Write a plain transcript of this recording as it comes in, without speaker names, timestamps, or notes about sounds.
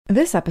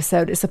This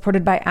episode is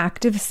supported by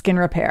Active Skin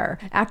Repair.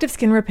 Active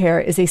Skin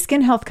Repair is a skin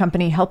health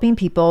company helping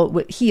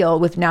people heal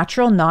with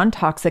natural,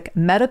 non-toxic,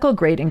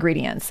 medical-grade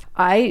ingredients.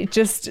 I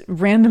just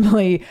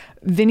randomly,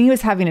 Vinny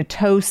was having a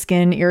toe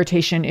skin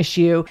irritation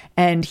issue,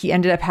 and he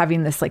ended up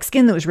having this like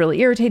skin that was really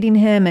irritating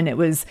him, and it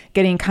was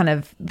getting kind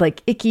of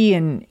like icky,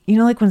 and you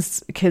know, like when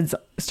kids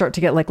start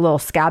to get like little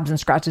scabs and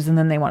scratches and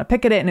then they want to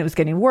pick at it, and it was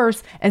getting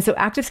worse. And so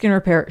Active Skin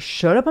Repair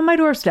showed up on my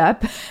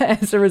doorstep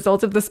as a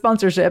result of the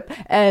sponsorship,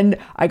 and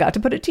I got to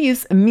put it to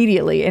use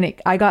immediately. And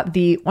I got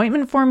the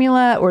ointment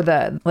formula, or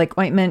the like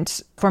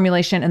ointment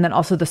formulation, and then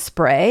also the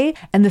spray,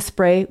 and the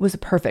spray was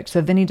perfect. So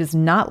Vinny does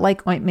not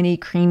like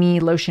ointmenty, creamy,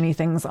 lotiony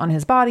things on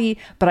his body,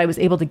 but I was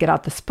able to get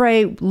out the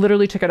spray,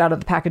 literally took it out of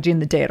the packaging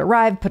the day it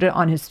arrived, put it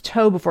on his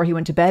toe before he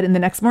went to bed. And the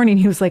next morning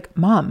he was like,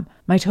 "Mom,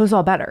 my toe's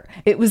all better."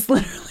 It was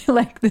literally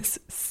like this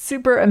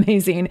super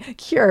amazing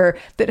cure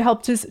that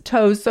helped his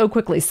toes so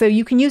quickly. So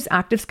you can use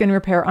Active Skin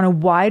Repair on a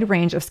wide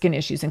range of skin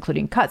issues,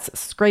 including cuts,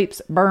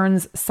 scrapes,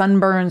 burns,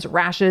 sunburns,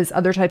 rashes,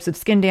 other types of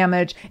skin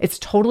damage. It's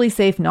totally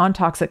safe,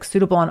 non-toxic,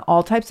 suitable on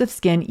all types of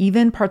skin,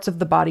 even parts of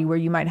the body where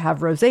you might have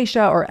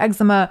rosacea or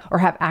eczema or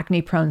have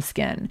acne-prone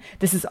skin.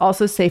 This is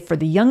also safe for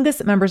the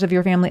youngest members of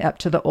your family up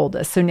to the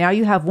oldest. So now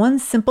you have one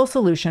simple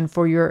solution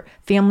for your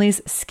family's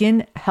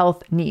skin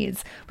health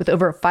needs. With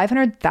over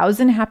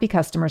 500,000 happy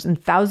customers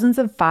and thousands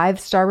of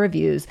 5-star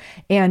reviews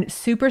and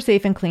super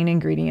safe and clean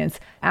ingredients,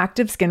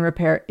 Active Skin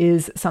Repair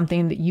is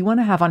something that you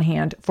want to have on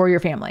hand for your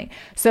family.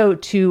 So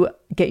to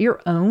get your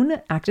own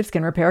Active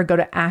Skin Repair, go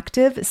to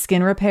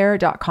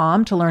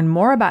activeskinrepair.com to learn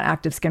more about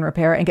Active Skin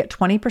Repair and get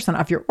 20%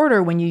 off your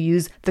order when you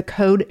use the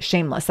code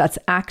SHAMELESS. That's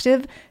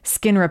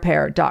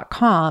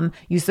activeskinrepair.com.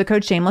 Use the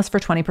code SHAMELESS for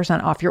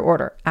 20% off your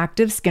order.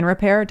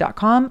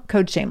 activeskinrepair.com,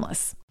 code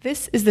SHAMELESS.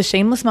 This is the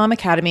Shameless Mom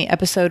Academy,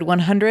 episode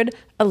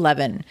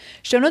 111.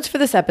 Show notes for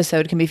this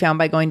episode can be found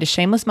by going to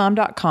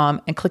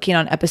shamelessmom.com and clicking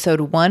on episode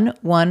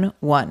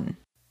 111.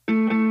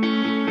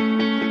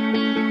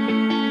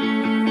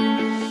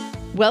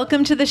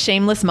 Welcome to the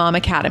Shameless Mom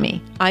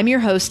Academy. I'm your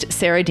host,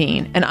 Sarah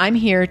Dean, and I'm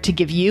here to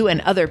give you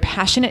and other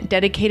passionate,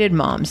 dedicated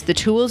moms the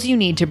tools you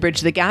need to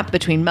bridge the gap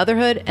between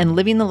motherhood and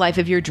living the life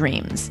of your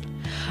dreams.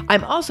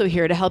 I'm also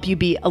here to help you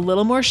be a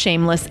little more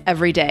shameless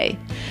every day.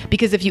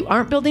 Because if you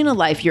aren't building a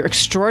life you're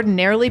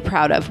extraordinarily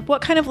proud of,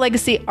 what kind of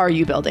legacy are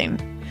you building?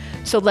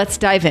 So let's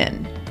dive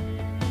in.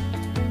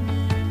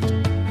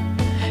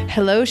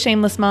 Hello,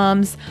 Shameless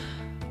Moms.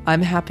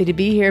 I'm happy to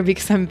be here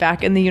because I'm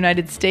back in the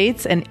United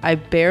States and I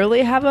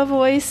barely have a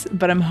voice,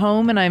 but I'm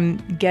home and I'm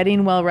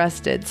getting well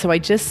rested. So I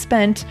just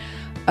spent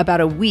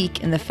about a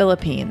week in the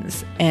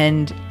Philippines.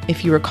 And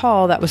if you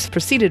recall, that was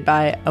preceded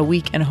by a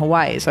week in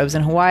Hawaii. So I was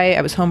in Hawaii,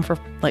 I was home for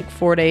like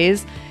 4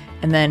 days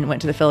and then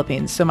went to the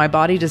Philippines. So my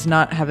body does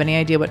not have any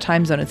idea what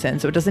time zone it's in.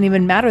 So it doesn't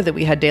even matter that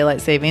we had daylight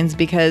savings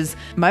because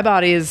my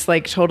body is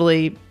like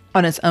totally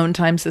on its own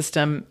time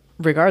system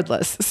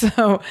regardless.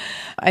 So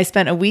I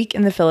spent a week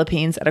in the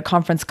Philippines at a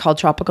conference called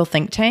Tropical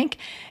Think Tank.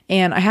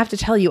 And I have to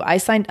tell you, I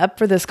signed up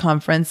for this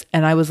conference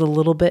and I was a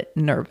little bit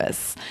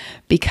nervous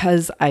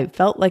because I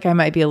felt like I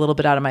might be a little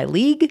bit out of my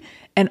league.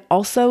 And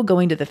also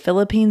going to the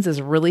Philippines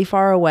is really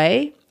far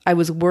away. I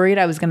was worried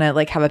I was going to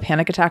like have a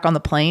panic attack on the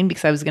plane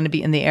because I was going to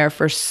be in the air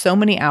for so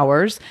many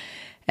hours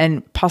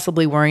and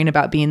possibly worrying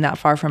about being that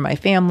far from my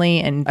family.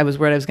 And I was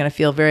worried I was going to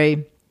feel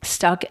very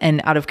stuck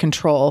and out of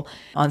control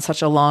on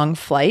such a long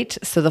flight.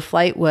 So the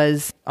flight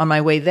was on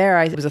my way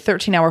there. It was a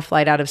 13-hour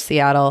flight out of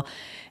Seattle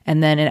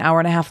and then an hour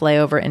and a half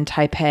layover in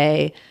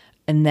Taipei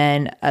and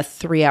then a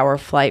 3-hour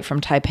flight from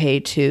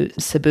Taipei to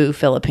Cebu,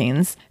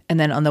 Philippines.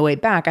 And then on the way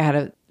back, I had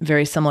a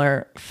very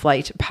similar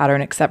flight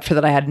pattern, except for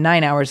that I had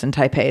 9 hours in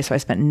Taipei. So I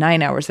spent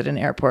 9 hours at an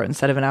airport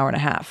instead of an hour and a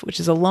half, which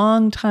is a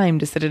long time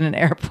to sit in an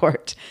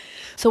airport.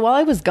 So while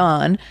I was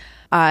gone,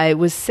 I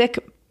was sick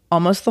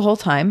almost the whole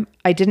time.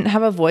 I didn't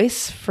have a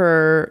voice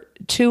for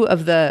 2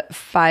 of the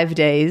 5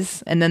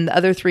 days. And then the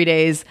other 3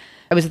 days,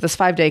 I was at this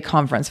 5-day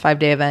conference,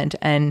 5-day event.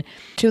 And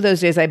 2 of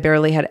those days, I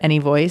barely had any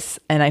voice.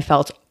 And I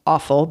felt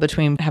awful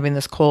between having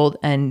this cold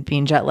and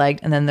being jet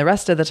lagged. And then the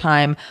rest of the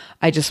time,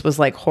 I just was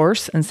like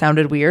hoarse and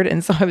sounded weird.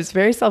 And so I was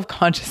very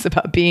self-conscious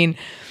about being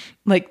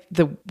like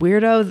the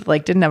weirdo that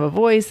like didn't have a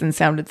voice and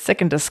sounded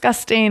sick and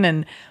disgusting.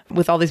 And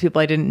with all these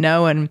people I didn't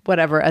know and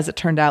whatever, as it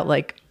turned out,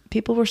 like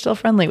people were still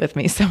friendly with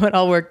me. So it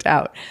all worked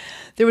out.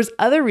 There was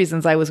other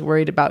reasons I was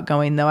worried about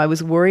going though. I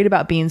was worried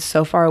about being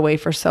so far away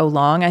for so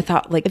long. I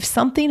thought like if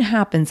something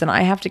happens and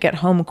I have to get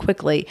home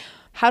quickly,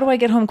 how do I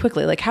get home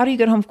quickly? Like how do you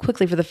get home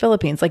quickly for the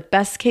Philippines? Like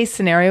best case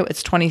scenario,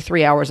 it's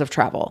 23 hours of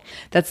travel.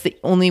 That's the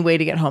only way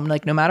to get home.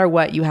 Like no matter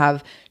what, you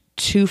have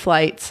 2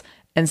 flights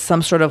and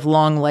some sort of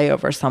long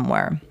layover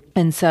somewhere.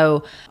 And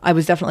so I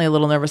was definitely a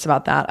little nervous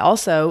about that.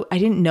 Also, I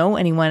didn't know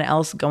anyone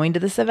else going to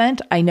this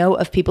event. I know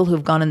of people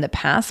who've gone in the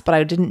past, but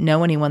I didn't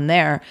know anyone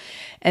there.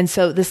 And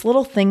so this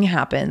little thing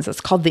happens. It's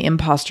called the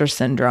imposter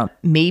syndrome.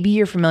 Maybe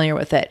you're familiar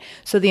with it.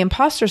 So the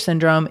imposter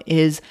syndrome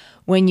is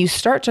when you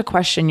start to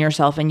question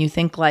yourself and you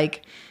think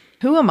like,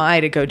 who am I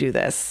to go do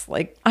this?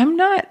 Like, I'm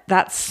not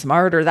that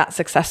smart or that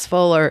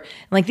successful, or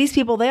like these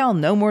people, they all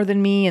know more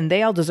than me and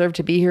they all deserve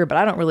to be here, but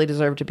I don't really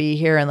deserve to be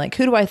here. And like,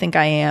 who do I think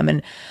I am?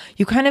 And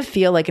you kind of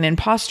feel like an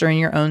imposter in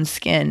your own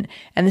skin.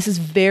 And this is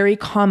very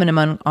common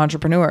among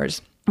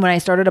entrepreneurs. When I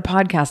started a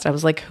podcast, I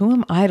was like, who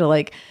am I to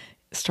like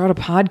start a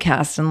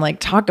podcast and like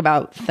talk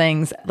about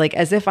things like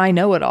as if I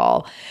know it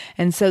all?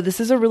 And so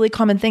this is a really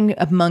common thing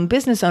among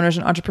business owners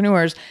and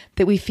entrepreneurs,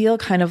 that we feel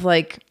kind of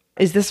like,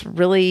 is this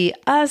really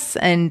us?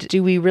 And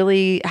do we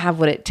really have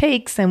what it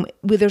takes? And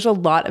there's a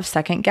lot of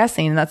second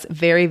guessing, and that's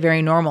very,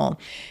 very normal.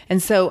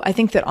 And so I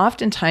think that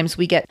oftentimes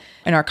we get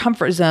in our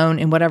comfort zone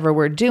in whatever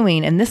we're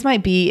doing. And this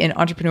might be in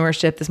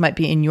entrepreneurship. This might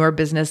be in your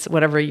business,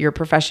 whatever your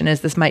profession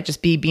is. This might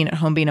just be being at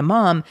home, being a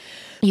mom.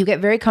 You get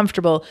very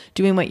comfortable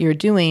doing what you're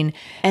doing.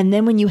 And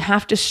then when you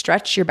have to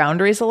stretch your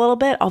boundaries a little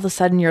bit, all of a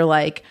sudden you're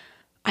like,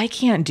 I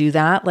can't do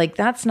that. Like,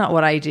 that's not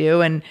what I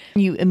do. And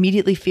you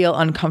immediately feel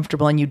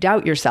uncomfortable and you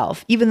doubt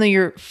yourself, even though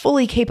you're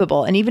fully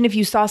capable. And even if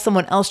you saw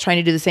someone else trying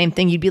to do the same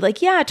thing, you'd be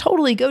like, yeah,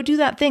 totally, go do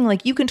that thing.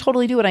 Like, you can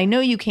totally do it. I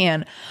know you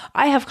can.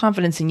 I have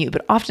confidence in you.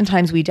 But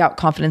oftentimes we doubt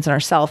confidence in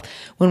ourselves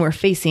when we're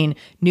facing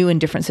new and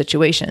different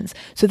situations.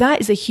 So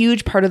that is a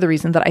huge part of the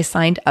reason that I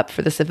signed up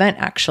for this event,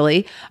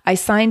 actually. I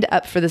signed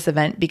up for this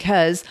event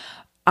because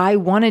I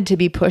wanted to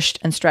be pushed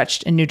and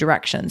stretched in new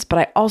directions, but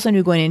I also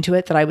knew going into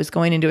it that I was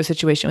going into a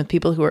situation with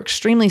people who are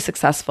extremely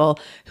successful,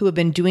 who have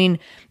been doing,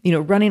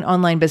 running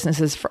online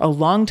businesses for a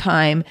long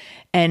time.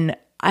 And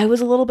I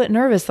was a little bit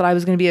nervous that I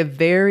was going to be a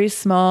very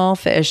small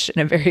fish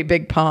in a very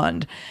big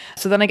pond.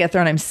 So then I get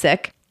there and I'm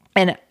sick,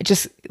 and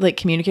just like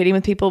communicating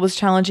with people was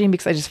challenging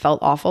because I just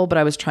felt awful, but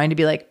I was trying to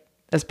be like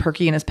as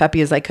perky and as peppy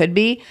as I could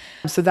be.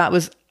 So that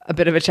was a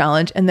bit of a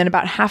challenge. And then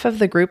about half of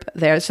the group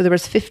there, so there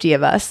was 50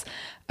 of us,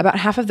 about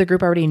half of the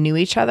group already knew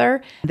each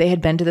other. They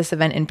had been to this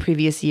event in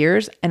previous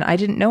years, and I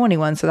didn't know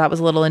anyone, so that was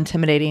a little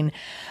intimidating.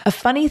 A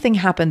funny thing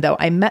happened though.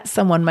 I met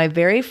someone my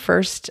very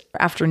first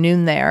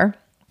afternoon there,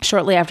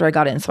 shortly after I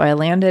got in. So I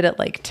landed at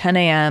like 10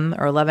 a.m.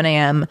 or 11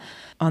 a.m.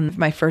 on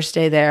my first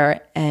day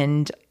there,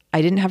 and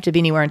I didn't have to be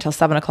anywhere until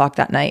 7 o'clock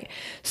that night.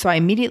 So I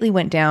immediately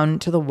went down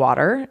to the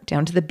water,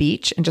 down to the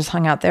beach, and just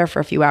hung out there for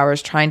a few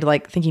hours,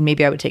 thinking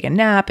maybe I would take a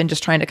nap and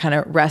just trying to kind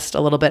of rest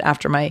a little bit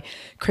after my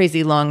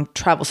crazy long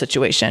travel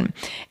situation.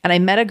 And I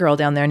met a girl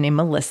down there named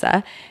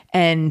Melissa,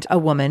 and a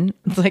woman.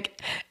 It's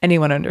like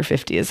anyone under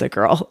 50 is a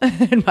girl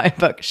in my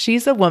book.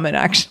 She's a woman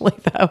actually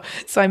though.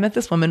 So I met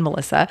this woman,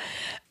 Melissa,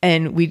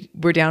 and we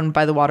were down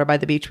by the water, by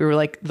the beach. We were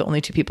like the only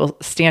two people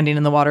standing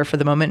in the water for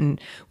the moment.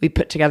 And we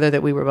put together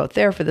that we were both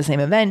there for the same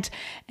event.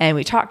 And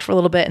we talked for a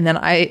little bit. And then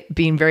I,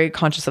 being very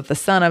conscious of the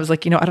sun, I was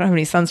like, I don't have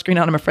any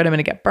sunscreen on. I'm afraid I'm going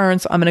to get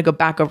burned. So I'm going to go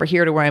back over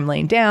here to where I'm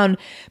laying down.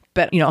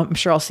 But, I'm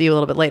sure I'll see you a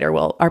little bit later.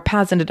 Well, our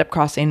paths ended up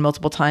crossing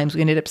multiple times.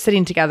 We ended up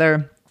sitting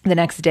together the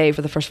next day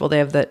for the first full day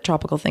of the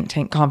Tropical Think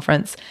Tank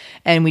conference.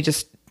 And we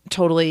just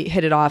totally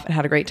hit it off and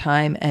had a great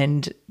time.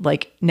 And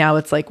like, now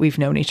it's like we've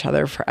known each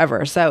other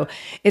forever. So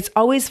it's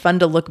always fun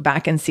to look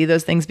back and see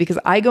those things, because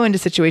I go into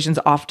situations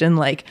often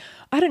like,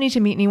 I don't need to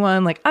meet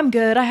anyone. Like, I'm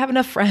good. I have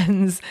enough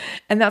friends.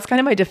 And that's kind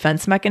of my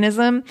defense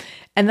mechanism.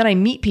 And then I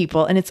meet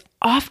people, and it's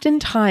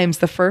oftentimes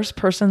the first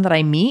person that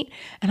I meet.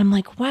 And I'm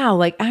like, wow,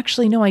 like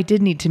actually, no, I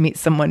did need to meet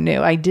someone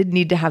new. I did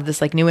need to have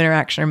this like new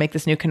interaction or make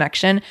this new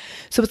connection.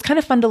 So it's kind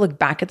of fun to look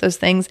back at those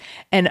things.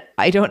 And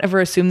I don't ever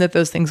assume that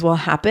those things will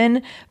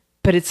happen,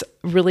 but it's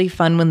really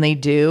fun when they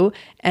do.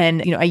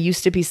 And, I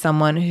used to be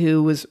someone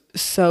who was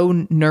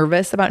so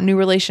nervous about new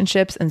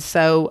relationships. And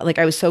so like,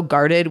 I was so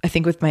guarded, I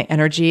think, with my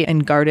energy,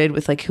 and guarded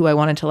with like who I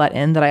wanted to let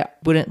in, that I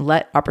wouldn't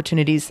let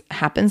opportunities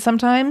happen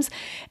sometimes.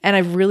 And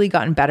I've really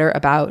gotten better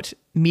about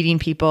meeting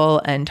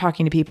people and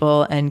talking to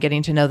people and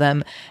getting to know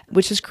them,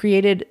 which has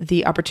created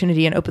the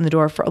opportunity and opened the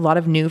door for a lot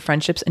of new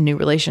friendships and new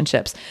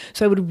relationships.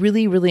 So I would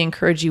really, really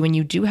encourage you, when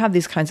you do have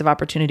these kinds of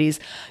opportunities,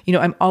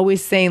 I'm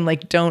always saying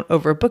like, don't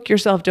overbook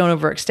yourself, don't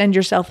overextend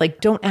yourself, like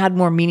don't add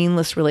more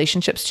meaningless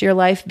relationships to your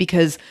life,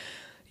 because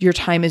your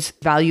time is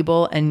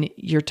valuable and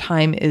your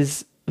time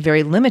is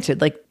very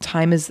limited. Like,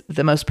 time is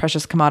the most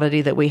precious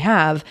commodity that we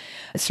have.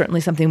 It's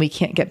certainly something we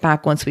can't get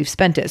back once we've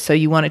spent it. So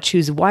you want to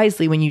choose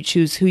wisely when you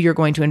choose who you're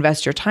going to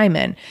invest your time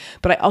in.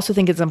 But I also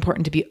think it's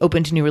important to be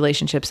open to new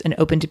relationships and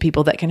open to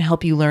people that can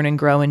help you learn and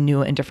grow in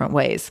new and different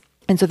ways.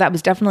 And so that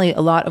was definitely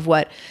a lot of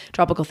what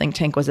Tropical Think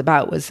Tank was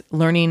about, was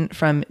learning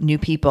from new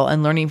people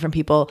and learning from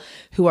people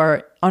who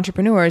are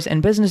entrepreneurs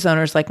and business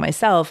owners like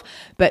myself,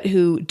 but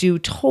who do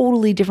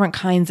totally different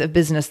kinds of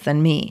business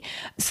than me.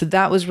 So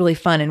that was really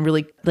fun and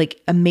really like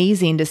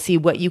amazing to see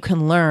what you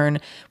can learn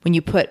when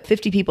you put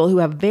 50 people who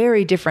have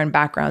very different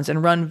backgrounds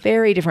and run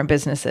very different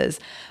businesses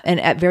and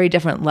at very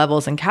different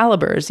levels and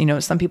calibers.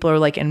 Some people are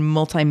like in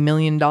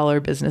multi-million-dollar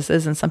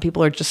businesses, and some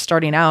people are just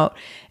starting out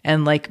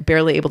and like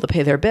barely able to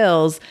pay their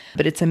bills.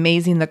 But it's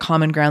amazing the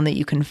common ground that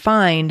you can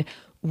find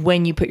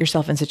when you put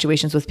yourself in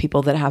situations with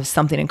people that have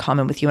something in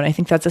common with you. And I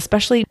think that's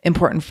especially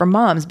important for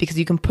moms because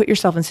you can put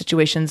yourself in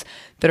situations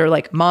that are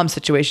like mom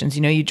situations.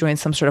 You know, you join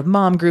some sort of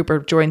mom group or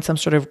join some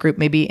sort of group,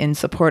 maybe in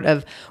support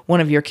of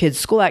one of your kids'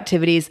 school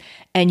activities.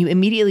 And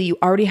you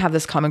already have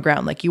this common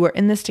ground. Like you are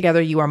in this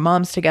together, you are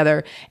moms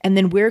together. And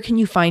then where can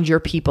you find your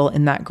people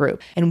in that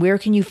group? And where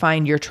can you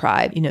find your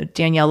tribe? You know,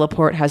 Danielle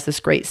Laporte has this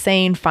great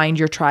saying, find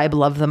your tribe,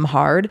 love them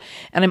hard.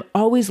 And I'm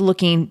always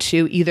looking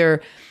to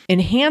either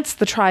enhance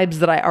the tribes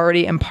that I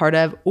already am part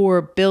of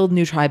or build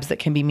new tribes that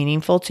can be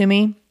meaningful to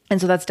me. And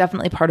so that's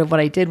definitely part of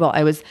what I did while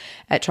I was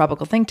at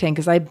Tropical Think Tank,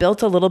 is I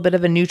built a little bit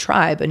of a new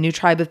tribe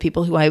of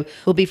people who I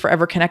will be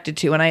forever connected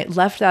to. And I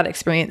left that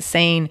experience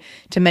saying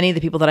to many of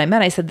the people that I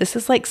met, I said, this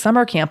is like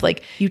summer camp.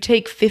 Like you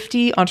take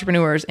 50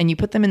 entrepreneurs and you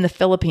put them in the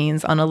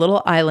Philippines on a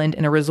little island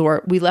in a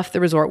resort. We left the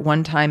resort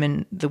one time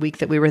in the week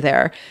that we were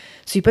there.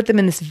 So you put them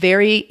in this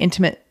very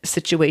intimate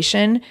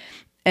situation,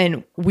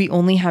 and we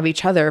only have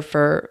each other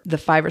for the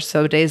 5 or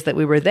so days that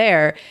we were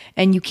there.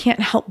 And you can't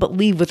help but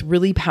leave with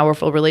really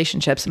powerful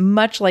relationships,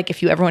 much like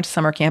if you ever went to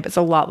summer camp, it's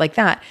a lot like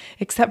that,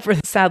 except for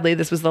sadly,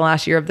 this was the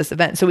last year of this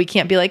event. So we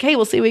can't be like, hey,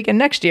 we'll see you again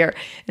next year.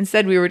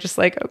 Instead, we were just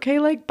like, okay,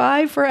 like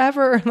bye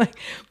forever, like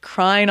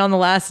crying on the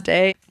last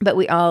day. But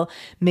we all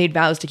made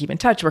vows to keep in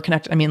touch. We're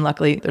connected. I mean,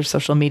 luckily there's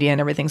social media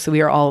and everything. So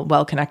we are all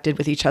well connected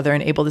with each other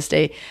and able to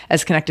stay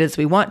as connected as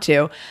we want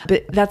to.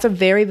 But that's a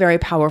very, very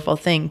powerful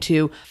thing,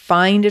 to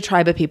find a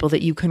tribe of people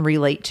that you can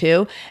relate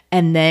to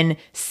and then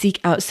seek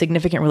out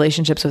significant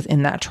relationships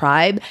within that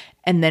tribe.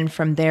 And then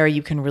from there,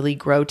 you can really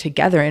grow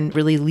together and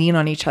really lean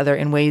on each other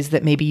in ways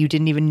that maybe you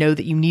didn't even know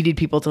that you needed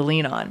people to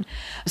lean on.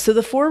 So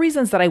the 4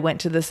 reasons that I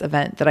went to this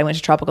event, that I went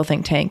to Tropical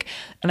Think Tank,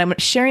 and I'm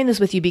sharing this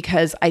with you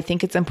because I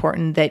think it's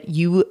important that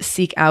you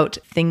seek out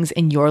things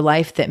in your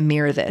life that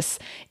mirror this.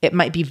 It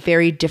might be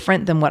very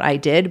different than what I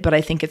did, but I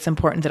think it's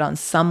important that on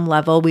some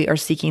level, we are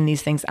seeking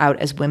these things out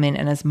as women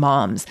and as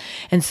moms.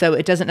 And so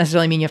it doesn't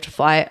necessarily mean you have to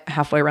fly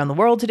halfway around the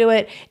world to do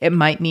it. It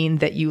might mean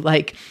that you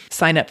like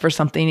sign up for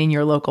something in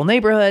your local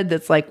neighborhood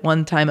that's like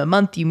one time a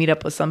month you meet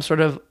up with some sort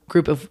of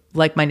group of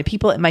like-minded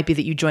people. It might be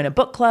that you join a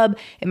book club.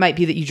 It might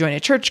be that you join a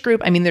church group.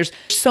 I mean, there's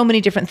so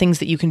many different things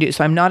that you can do.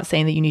 So I'm not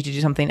saying that you need to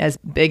do something as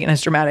big and as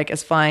dramatic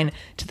as flying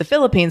to the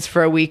Philippines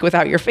for a week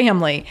without your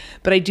family.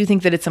 But I do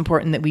think that it's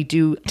important that we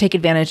do take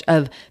advantage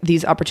of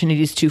these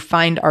opportunities to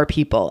find our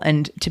people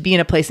and to be in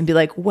a place and be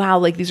like, wow,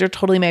 like these are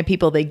totally my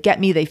people. They get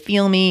me. They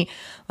feel me.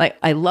 Like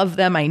I love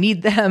them. I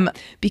need them,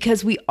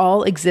 because we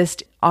all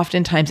exist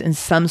oftentimes in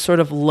some sort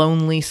of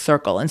lonely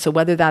circle. And so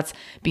whether that's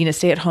being a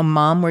stay-at-home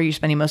mom where you're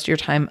spending most of your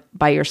time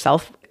by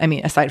yourself, I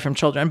mean, aside from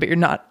children, but you're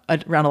not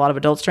around a lot of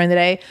adults during the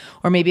day,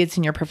 or maybe it's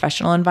in your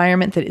professional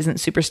environment that isn't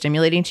super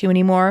stimulating to you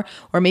anymore,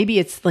 or maybe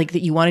it's like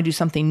that you want to do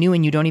something new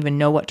and you don't even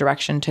know what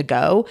direction to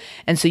go.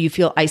 And so you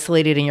feel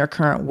isolated in your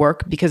current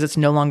work because it's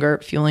no longer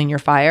fueling your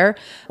fire.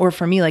 Or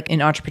for me, like in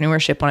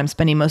entrepreneurship, when I'm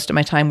spending most of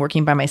my time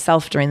working by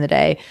myself during the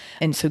day,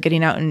 and so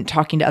getting out and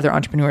talking to other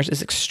entrepreneurs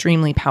is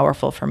extremely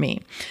powerful for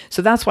me.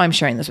 So that's why I'm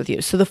sharing this with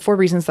you. So the 4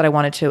 reasons that I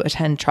wanted to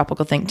attend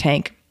Tropical Think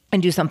Tank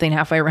and do something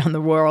halfway around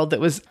the world that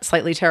was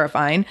slightly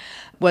terrifying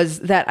was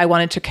that I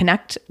wanted to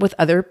connect with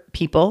other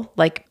people,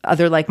 like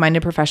other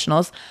like-minded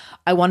professionals.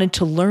 I wanted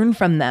to learn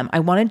from them. I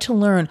wanted to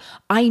learn.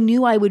 I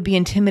knew I would be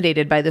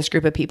intimidated by this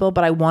group of people,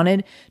 but I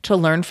wanted to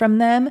learn from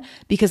them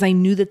because I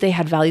knew that they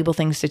had valuable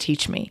things to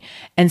teach me.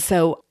 And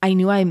so I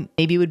knew I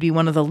maybe would be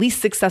one of the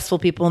least successful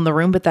people in the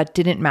room, but that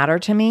didn't matter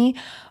to me.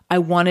 I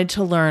wanted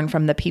to learn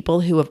from the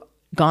people who have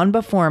gone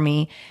before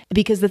me,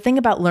 because the thing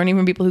about learning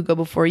from people who go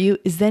before you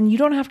is then you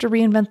don't have to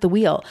reinvent the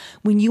wheel.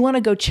 When you want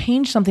to go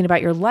change something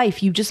about your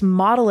life, you just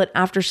model it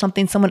after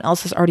something someone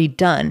else has already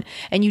done,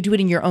 and you do it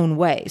in your own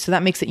way. So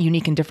that makes it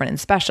unique and different and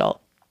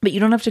special. But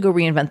you don't have to go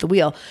reinvent the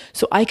wheel.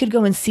 So I could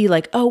go and see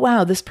like, oh,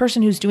 wow, this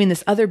person who's doing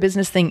this other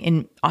business thing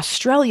in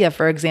Australia,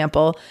 for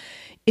example,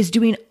 is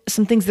doing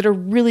some things that are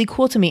really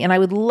cool to me. And I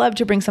would love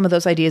to bring some of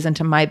those ideas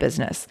into my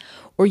business.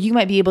 Or you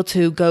might be able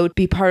to go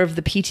be part of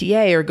the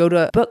PTA or go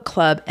to a book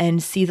club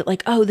and see that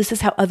like, oh, this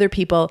is how other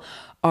people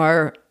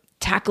are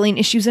tackling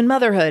issues in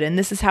motherhood. And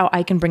this is how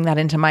I can bring that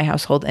into my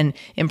household and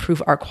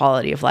improve our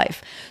quality of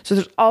life. So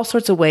there's all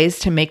sorts of ways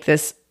to make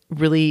this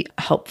really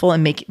helpful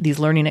and make these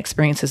learning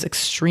experiences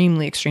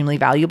extremely, extremely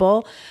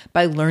valuable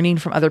by learning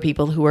from other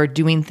people who are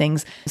doing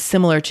things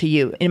similar to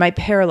you. It might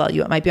parallel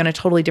you. It might be on a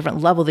totally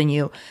different level than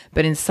you,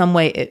 but in some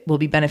way it will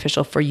be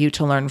beneficial for you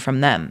to learn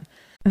from them.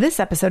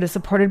 This episode is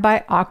supported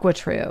by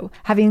AquaTrue.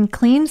 Having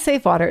clean,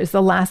 safe water is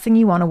the last thing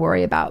you want to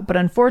worry about. But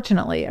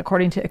unfortunately,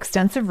 according to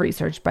extensive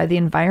research by the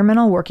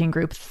Environmental Working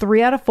Group,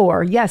 3 out of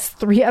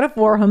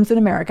 4 homes in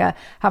America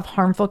have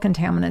harmful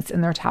contaminants in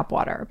their tap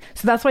water.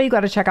 So that's why you got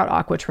to check out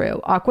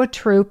AquaTrue.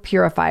 AquaTrue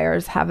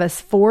purifiers have a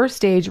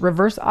 4-stage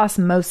reverse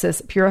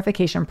osmosis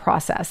purification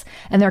process.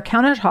 And their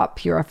countertop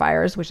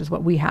purifiers, which is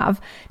what we have,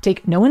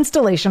 take no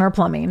installation or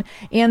plumbing,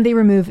 and they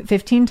remove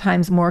 15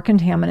 times more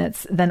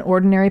contaminants than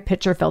ordinary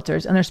pitcher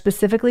filters. And they're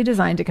specifically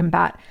designed to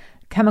combat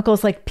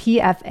chemicals like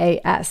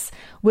PFAS,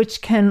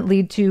 which can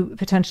lead to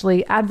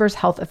potentially adverse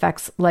health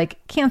effects like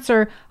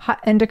cancer,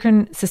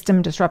 endocrine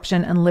system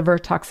disruption, and liver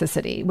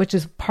toxicity, which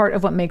is part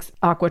of what makes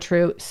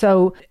AquaTrue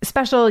so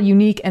special,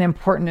 unique, and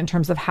important in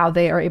terms of how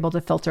they are able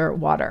to filter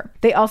water.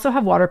 They also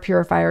have water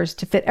purifiers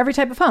to fit every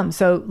type of home.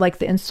 So like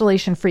the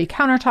installation-free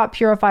countertop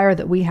purifier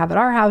that we have at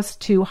our house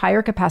to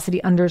higher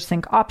capacity under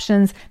sink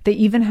options. They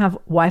even have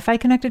Wi-Fi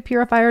connected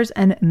purifiers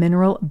and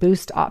mineral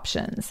boost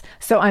options.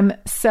 So I'm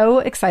so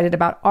excited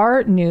about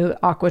our new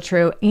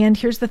AquaTrue. And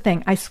here's the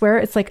thing, I swear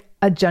it's like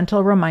a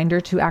gentle reminder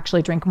to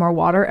actually drink more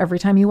water every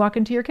time you walk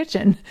into your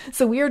kitchen.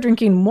 So we are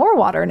drinking more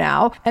water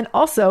now and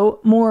also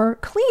more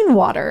clean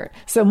water.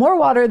 So more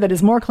water that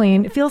is more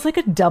clean. It feels like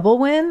a double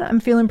win. I'm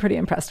feeling pretty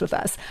impressed with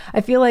us. I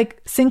feel like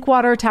sink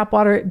water, tap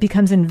water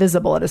becomes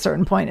invisible at a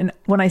certain point. And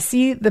when I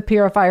see the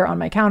purifier on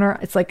my counter,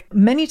 it's like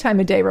many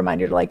times a day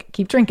reminder to like,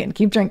 keep drinking,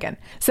 keep drinking.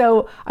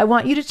 So I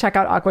want you to check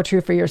out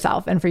AquaTrue for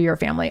yourself and for your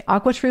family.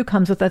 AquaTrue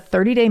comes with a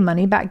 30-day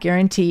money-back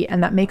guarantee,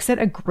 and that makes it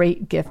a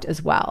great gift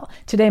as well.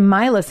 Today,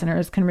 my listeners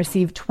can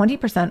receive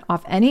 20%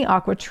 off any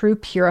AquaTrue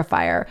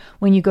purifier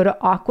when you go to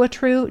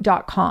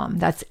aquatrue.com.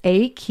 That's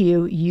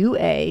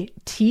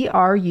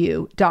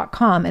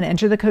AQUATRU.com and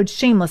enter the code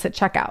shameless at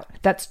checkout.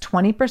 That's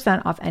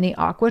 20% off any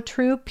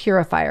AquaTrue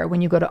purifier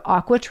when you go to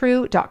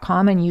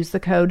aquatrue.com and use the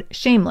code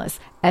shameless,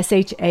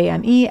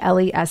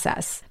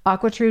 SHAMELESS.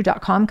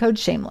 aquatrue.com code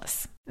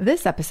shameless.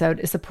 This episode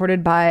is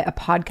supported by a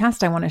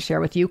podcast I want to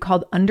share with you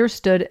called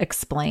Understood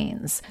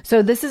Explains.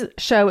 So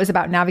show is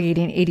about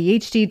navigating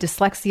ADHD,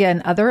 dyslexia,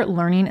 and other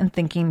learning and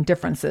thinking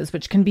differences,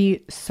 which can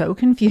be so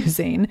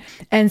confusing.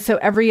 And so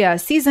every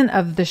season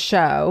of the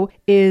show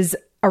is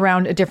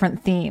around a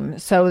different theme.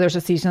 So there's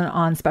a season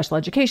on special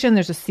education,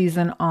 there's a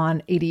season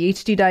on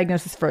ADHD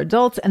diagnosis for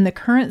adults, and the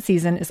current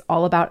season is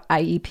all about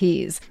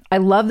IEPs. I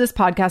love this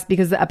podcast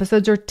because the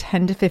episodes are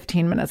 10 to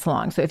 15 minutes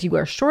long. So if you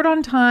are short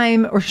on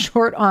time or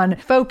short on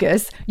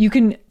focus, you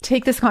can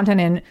take this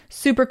content in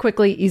super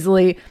quickly,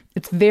 easily.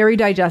 It's very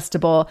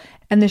digestible.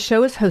 And the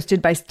show is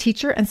hosted by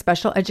teacher and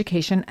special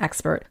education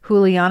expert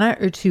Juliana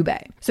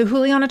Urtubey. So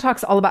Juliana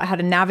talks all about how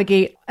to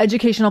navigate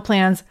educational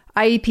plans,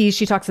 IEPs.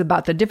 She talks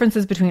about the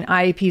differences between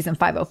IEPs and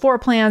 504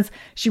 plans.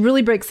 She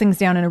really breaks things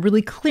down in a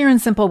really clear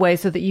and simple way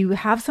so that you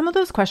have some of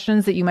those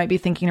questions that you might be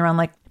thinking around,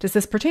 like, does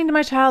this pertain to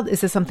my child?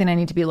 Is this something I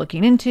need to be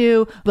looking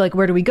into? Like,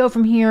 where do we go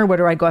from here? Where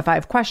do I go if I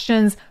have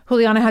questions?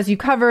 Juliana has you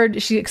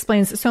covered. She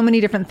explains so many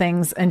different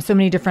things and so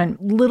many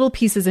different little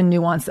pieces and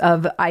nuance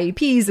of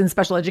IEPs and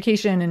special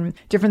education and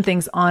different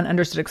things on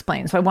Understood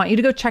Explains. So I want you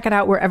to go check it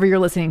out wherever you're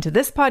listening to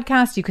this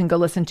podcast. You can go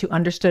listen to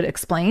Understood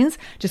Explains.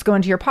 Just go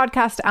into your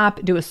podcast app,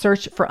 do a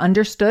search for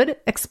Understood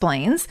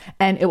Explains,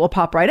 and it will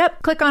pop right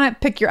up. Click on it,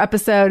 pick your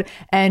episode,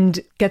 and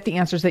get the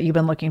answers that you've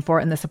been looking for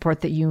and the support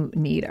that you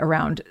need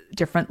around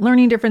different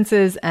learning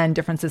differences and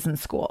differences in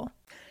school.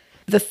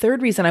 The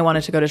third reason I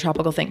wanted to go to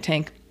Tropical Think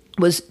Tank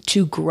was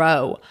to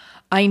grow.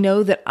 I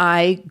know that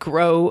I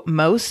grow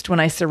most when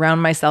I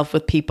surround myself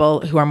with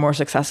people who are more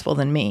successful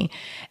than me.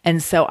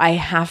 And so I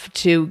have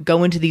to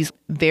go into these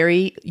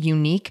very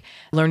unique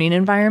learning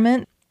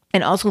environments,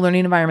 and also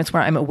learning environments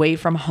where I'm away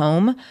from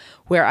home,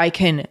 where I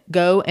can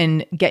go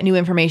and get new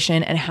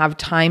information and have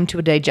time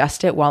to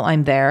digest it while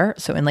I'm there.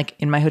 So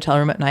in my hotel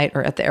room at night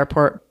or at the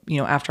airport,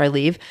 after I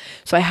leave.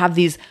 So I have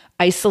these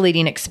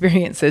isolating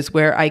experiences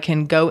where I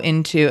can go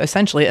into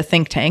essentially a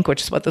think tank,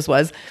 which is what this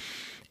was,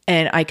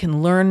 and I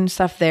can learn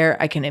stuff there.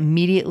 I can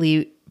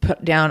immediately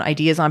put down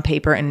ideas on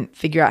paper and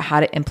figure out how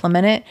to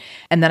implement it.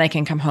 And then I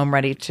can come home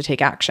ready to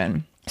take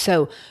action.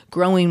 So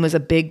growing was a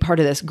big part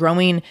of this.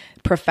 Growing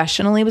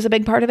professionally was a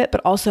big part of it,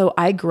 but also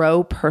I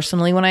grow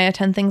personally when I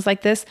attend things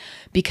like this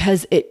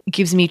because it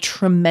gives me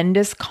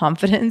tremendous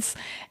confidence.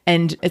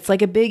 And it's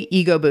like a big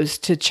ego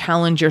boost to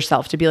challenge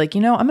yourself to be like,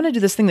 I'm going to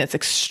do this thing that's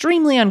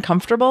extremely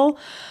uncomfortable.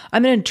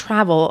 I'm going to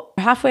travel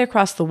halfway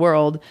across the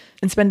world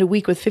and spend a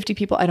week with 50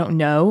 people I don't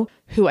know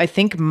who I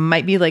think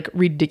might be like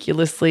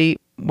ridiculously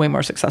way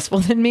more successful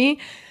than me.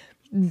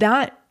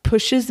 That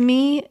pushes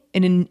me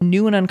in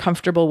new and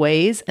uncomfortable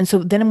ways. And so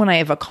then when I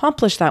have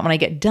accomplished that, when I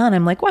get done,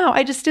 I'm like, wow,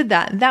 I just did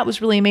that. That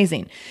was really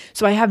amazing.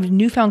 So I have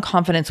newfound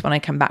confidence when I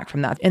come back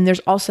from that. And there's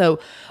also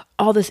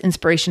all this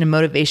inspiration and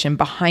motivation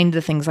behind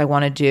the things I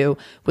want to do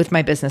with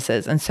my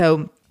businesses. And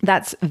so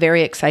that's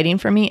very exciting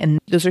for me. And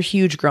those are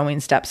huge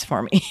growing steps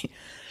for me.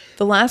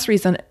 The last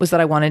reason was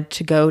that I wanted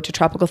to go to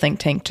Tropical Think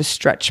Tank to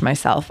stretch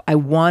myself. I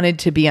wanted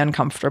to be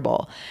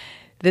uncomfortable.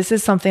 This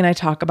is something I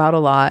talk about a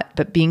lot,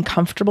 but being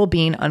comfortable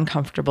being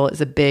uncomfortable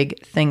is a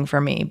big thing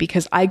for me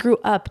because I grew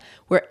up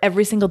where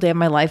every single day of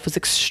my life was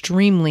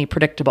extremely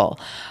predictable.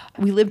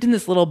 We lived in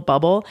this little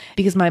bubble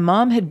because my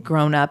mom had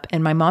grown up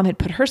and my mom had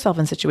put herself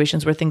in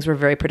situations where things were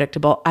very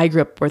predictable. I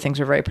grew up where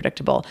things were very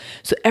predictable.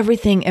 So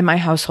everything in my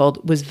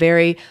household was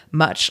very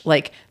much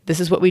like, this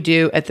is what we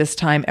do at this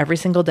time every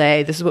single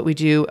day. This is what we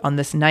do on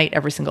this night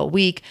every single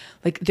week.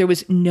 Like there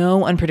was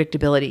no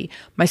unpredictability.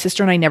 My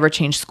sister and I never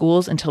changed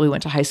schools until we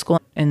went to high school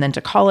and then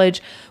to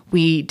college.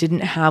 We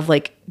didn't have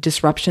like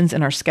disruptions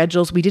in our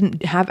schedules. We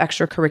didn't have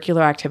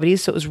extracurricular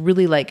activities. So it was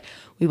really like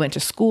we went to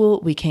school,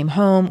 we came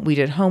home, we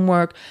did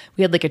homework.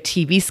 We had like a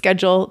TV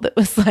schedule that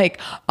was like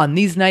on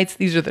these nights,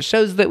 these are the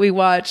shows that we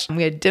watched.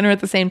 We had dinner at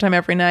the same time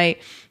every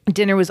night.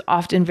 Dinner was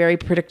often very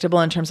predictable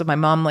in terms of my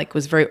mom like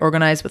was very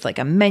organized with like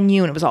a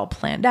menu and it was all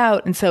planned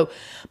out. And so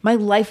my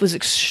life was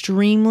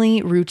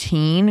extremely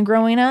routine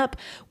growing up,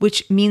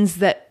 which means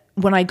that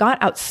when I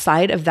got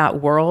outside of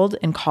that world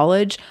in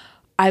college,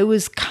 I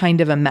was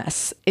kind of a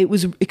mess. It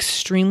was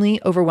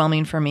extremely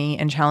overwhelming for me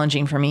and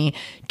challenging for me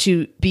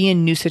to be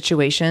in new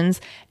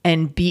situations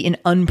and be in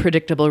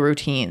unpredictable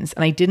routines.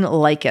 And I didn't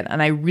like it.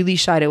 And I really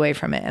shied away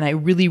from it. And I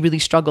really, really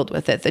struggled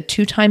with it. The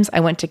 2 times I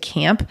went to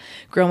camp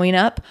growing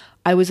up,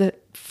 I was a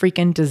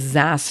freaking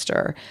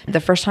disaster.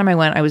 The first time I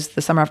went, I was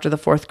the summer after the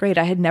 4th grade.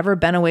 I had never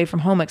been away from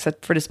home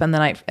except for to spend the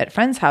night at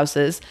friends'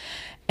 houses.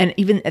 And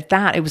even at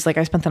that, it was like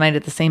I spent the night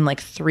at the same like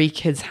 3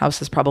 kids'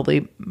 houses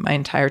probably my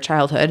entire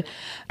childhood.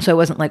 So I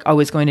wasn't like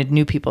always going to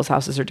new people's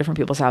houses or different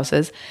people's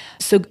houses.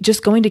 So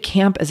just going to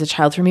camp as a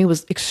child for me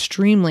was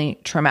extremely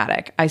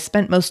traumatic. I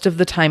spent most of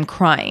the time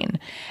crying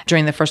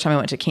during the first time I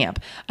went to camp.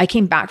 I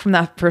came back from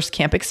that first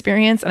camp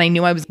experience and I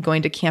knew I was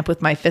going to camp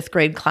with my 5th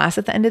grade class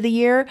at the end of the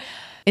year.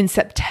 In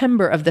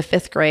September of the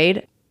 5th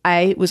grade,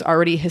 I was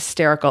already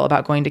hysterical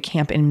about going to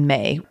camp in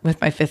May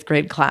with my 5th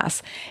grade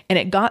class. And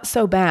it got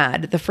so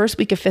bad, the first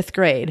week of 5th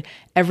grade,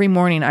 every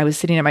morning I was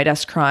sitting at my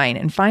desk crying.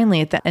 And finally,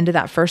 at the end of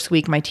that first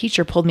week, my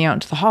teacher pulled me out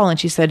into the hall and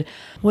she said,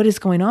 "What is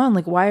going on?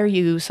 Like, why are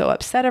you so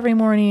upset every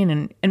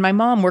morning?" And my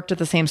mom worked at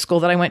the same school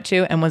that I went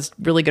to and was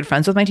really good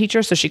friends with my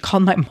teacher. So she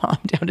called my mom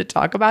down to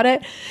talk about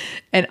it.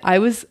 And I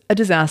was a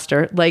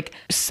disaster, like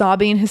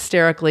sobbing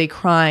hysterically,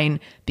 crying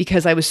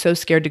because I was so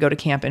scared to go to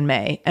camp in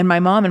May. And my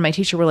mom and my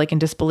teacher were like in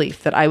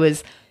disbelief that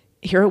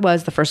here it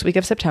was the first week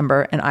of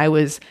September, and I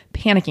was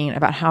panicking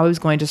about how I was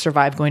going to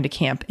survive going to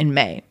camp in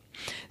May.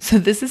 So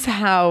this is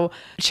how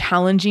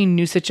challenging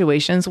new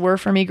situations were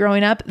for me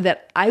growing up,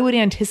 that I would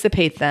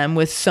anticipate them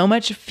with so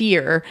much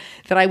fear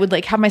that I would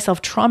like have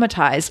myself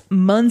traumatized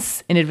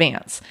months in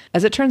advance.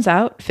 As it turns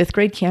out, 5th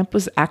grade camp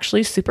was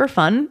actually super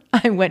fun.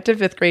 I went to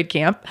 5th grade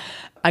camp.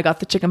 I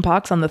got the chicken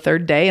pox on the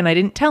 3rd day and I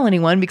didn't tell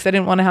anyone because I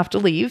didn't want to have to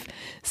leave.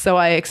 So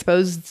I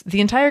exposed the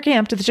entire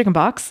camp to the chicken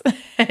pox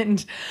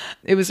and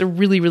it was a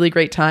really, really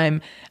great time.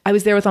 I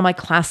was there with all my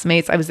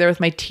classmates. I was there with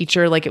my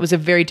teacher. Like, it was a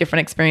very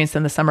different experience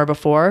than the summer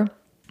before.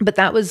 But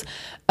that was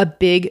a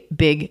big,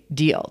 big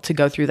deal to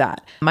go through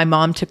that. My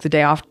mom took the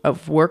day off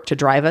of work to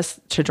drive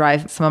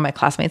some of my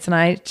classmates and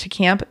I to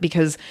camp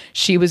because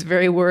she was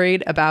very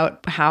worried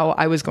about how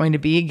I was going to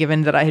be,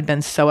 given that I had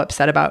been so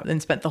upset about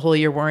and spent the whole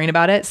year worrying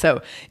about it. So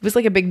it was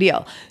like a big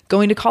deal.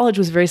 Going to college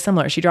was very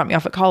similar. She dropped me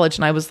off at college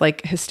and I was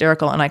like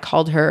hysterical and I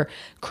called her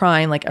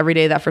crying like every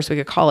day that first week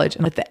of college.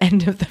 And at the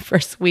end of the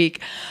first week,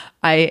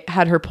 I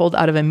had her pulled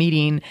out of a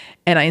meeting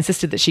and I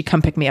insisted that she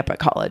come pick me up at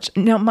college.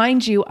 Now,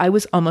 mind you, I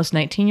was almost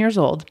 19 years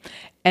old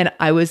and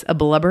I was a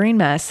blubbering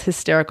mess,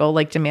 hysterical,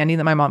 like demanding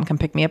that my mom come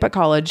pick me up at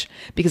college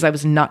because I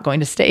was not going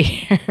to stay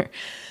here.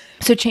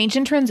 So change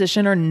and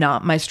transition are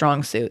not my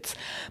strong suits,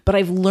 but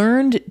I've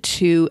learned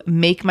to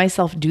make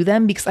myself do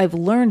them because I've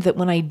learned that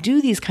when I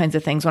do these kinds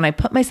of things, when I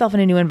put myself in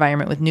a new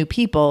environment with new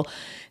people,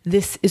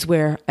 this is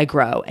where I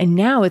grow. And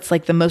now it's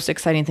like the most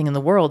exciting thing in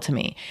the world to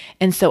me.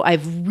 And so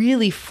I've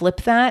really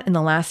flipped that in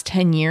the last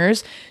 10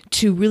 years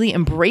to really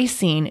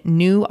embracing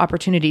new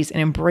opportunities and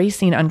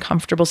embracing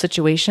uncomfortable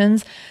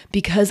situations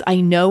because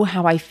I know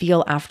how I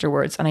feel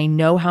afterwards and I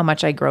know how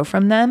much I grow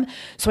from them.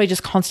 So I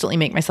just constantly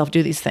make myself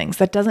do these things.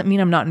 That doesn't mean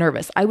I'm not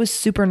nervous. I was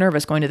super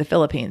nervous going to the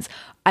Philippines.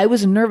 I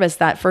was nervous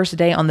that first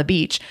day on the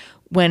beach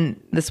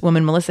when this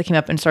woman, Melissa, came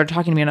up and started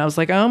talking to me and I was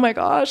like, oh my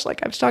gosh,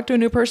 like I've talked to a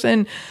new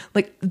person.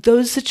 Like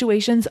those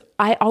situations,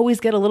 I always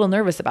get a little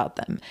nervous about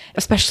them,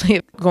 especially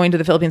going to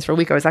the Philippines for a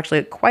week. I was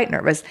actually quite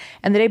nervous.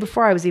 And the day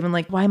before I was even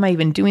like, why am I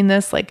even doing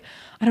this? Like,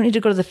 I don't need to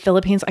go to the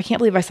Philippines. I can't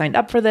believe I signed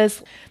up for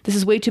this. This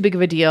is way too big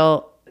of a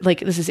deal. Like,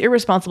 this is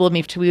irresponsible of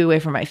me to be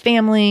away from my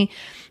family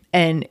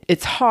and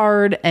it's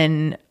hard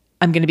and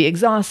I'm going to be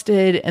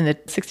exhausted and the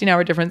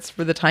 16-hour difference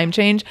for the time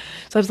change.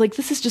 So I was like,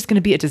 this is just going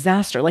to be a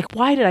disaster. Like,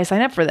 why did I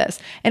sign up for this?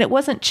 And it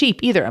wasn't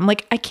cheap either. I'm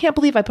like, I can't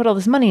believe I put all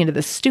this money into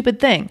this stupid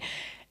thing.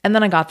 And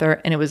then I got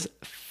there and it was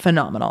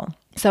phenomenal.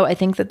 So I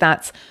think that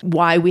that's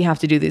why we have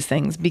to do these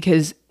things,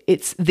 because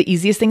it's the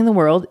easiest thing in the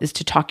world is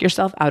to talk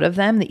yourself out of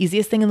them. The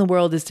easiest thing in the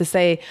world is to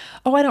say,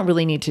 oh, I don't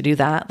really need to do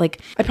that. Like,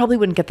 I probably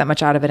wouldn't get that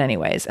much out of it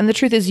anyways. And the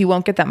truth is you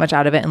won't get that much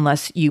out of it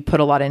unless you put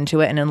a lot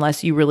into it and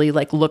unless you really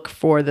like look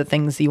for the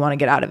things you want to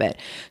get out of it.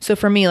 So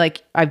for me,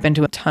 like I've been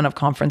to a ton of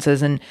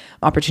conferences and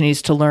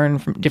opportunities to learn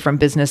from different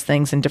business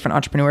things and different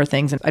entrepreneur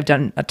things. And I've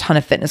done a ton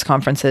of fitness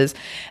conferences.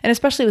 And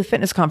especially with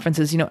fitness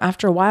conferences, you know,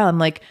 after a while, I'm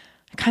like,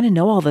 I kind of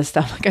know all this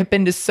stuff. Like I've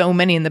been to so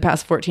many in the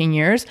past 14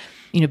 years,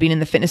 you know, being in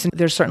the fitness, and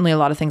there's certainly a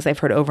lot of things I've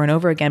heard over and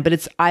over again,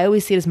 but I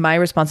always see it as my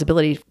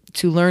responsibility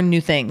to learn new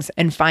things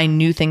and find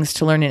new things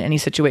to learn in any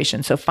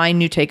situation. So find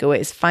new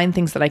takeaways, find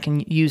things that I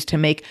can use to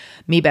make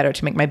me better,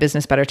 to make my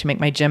business better, to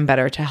make my gym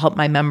better, to help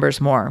my members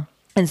more.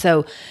 And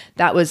so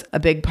that was a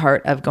big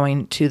part of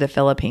going to the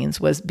Philippines,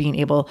 was being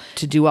able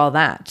to do all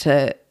that,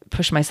 to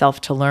push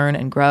myself to learn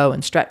and grow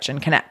and stretch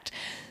and connect.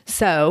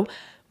 So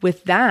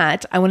with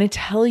that, I want to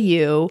tell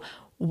you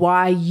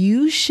why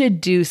you should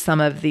do some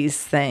of these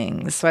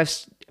things. So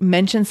I've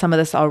mentioned some of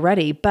this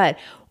already, but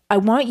I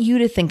want you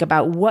to think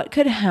about what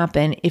could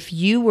happen if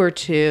you were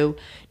to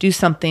do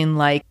something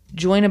like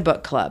join a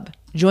book club,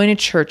 join a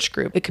church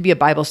group. It could be a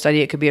Bible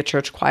study. It could be a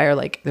church choir.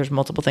 Like there's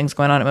multiple things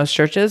going on at most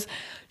churches.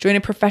 Join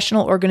a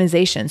professional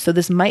organization. So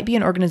this might be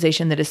an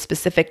organization that is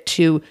specific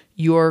to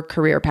your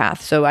career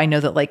path. So I know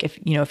that like if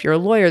you're a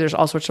lawyer, there's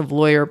all sorts of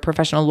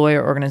professional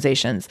lawyer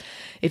organizations.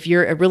 If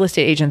you're a real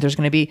estate agent, there's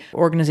going to be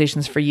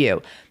organizations for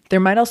you. There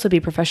might also be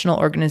professional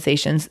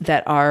organizations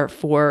that are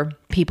for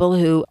people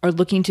who are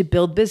looking to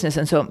build business.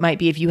 And so it might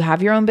be if you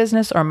have your own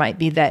business, or it might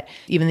be that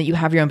even that you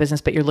have your own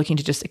business, but you're looking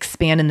to just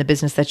expand in the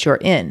business that you're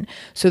in.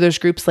 So there's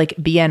groups like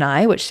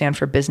BNI, which stand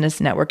for Business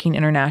Networking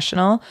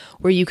International,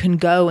 where you can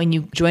go and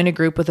you join a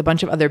group with a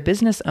bunch of other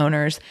business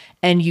owners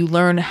and you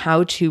learn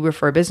how to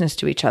refer business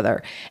to each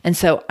other. And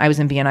so I was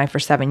in BNI for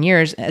 7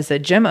 years as a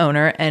gym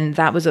owner, and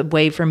that was a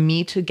way for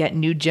me to get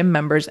new gym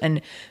members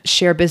and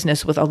share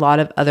business with a lot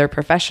of other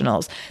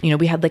professionals.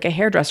 We had like a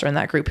hairdresser in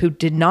that group who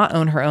did not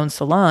own her own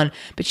salon,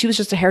 but she was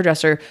just a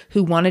hairdresser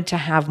who wanted to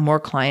have more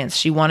clients.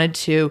 She wanted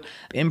to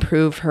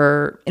improve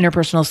her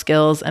interpersonal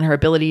skills and her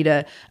ability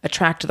to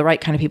attract the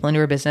right kind of people into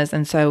her business.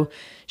 And so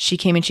she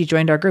came and she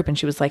joined our group, and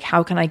she was like,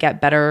 how can I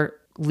get better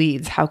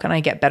leads? How can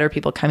I get better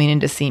people coming in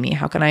to see me?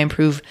 How can I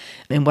improve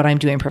in what I'm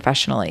doing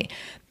professionally?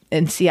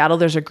 In Seattle,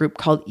 there's a group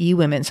called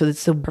eWomen. So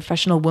it's a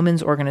professional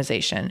women's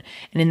organization.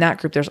 And in that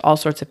group, there's all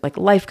sorts of like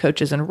life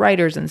coaches and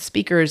writers and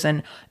speakers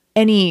and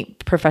any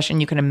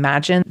profession you can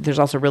imagine. There's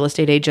also real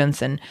estate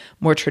agents and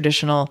more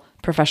traditional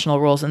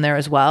professional roles in there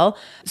as well.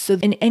 So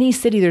in any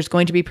city, there's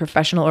going to be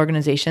professional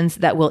organizations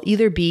that will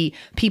either be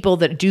people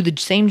that do the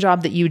same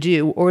job that you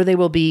do, or they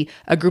will be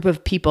a group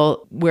of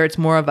people where it's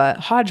more of a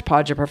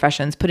hodgepodge of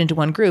professions put into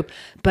one group,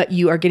 but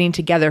you are getting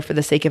together for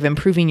the sake of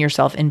improving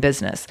yourself in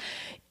business.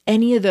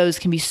 Any of those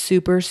can be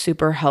super,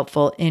 super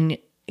helpful in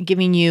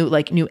giving you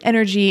like new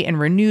energy and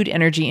renewed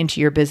energy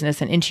into your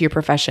business and into your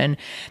profession.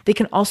 They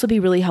can also be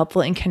really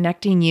helpful in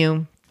connecting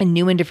you in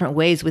new and different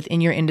ways within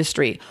your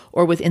industry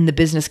or within the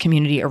business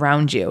community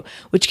around you,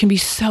 which can be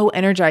so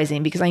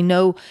energizing, because I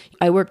know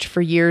I worked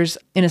for years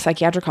in a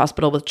psychiatric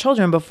hospital with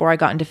children before I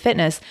got into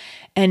fitness,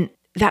 and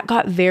that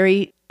got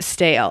very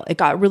stale. It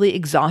got really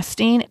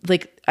exhausting.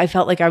 Like I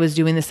felt like I was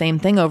doing the same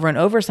thing over and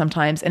over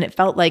sometimes. And it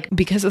felt like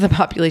because of the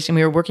population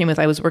we were working with,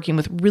 I was working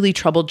with really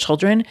troubled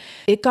children.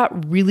 It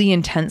got really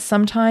intense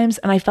sometimes.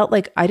 And I felt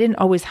like I didn't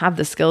always have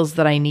the skills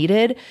that I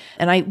needed.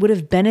 And I would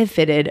have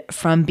benefited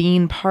from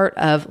being part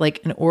of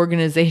like an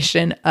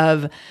organization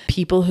of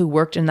people who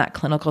worked in that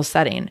clinical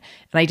setting.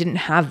 And I didn't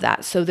have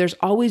that. So there's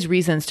always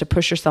reasons to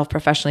push yourself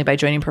professionally by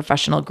joining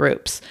professional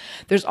groups.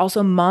 There's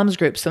also moms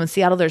groups. So in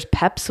Seattle, there's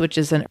PEPS, which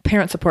is a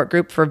parent support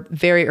group for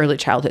very early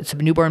childhood, so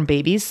newborn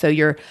babies. So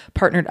you're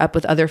partnered up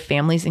with other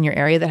families in your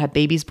area that have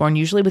babies born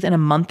usually within a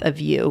month of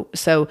you.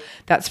 So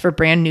that's for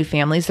brand new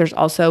families. There's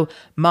also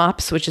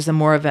MOPS, which is a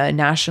more of a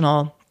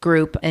national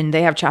group, and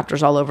they have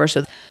chapters all over.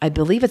 So I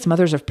believe it's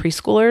mothers of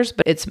preschoolers,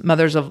 but it's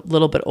mothers of a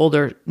little bit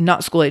older,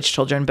 not school-age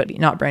children, but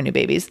not brand new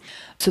babies.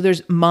 So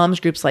there's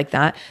moms groups like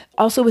that.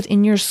 Also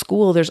within your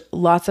school, there's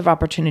lots of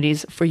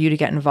opportunities for you to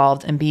get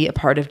involved and be a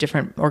part of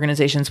different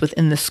organizations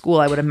within the school,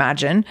 I would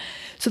imagine.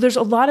 So there's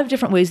a lot of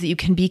different ways that you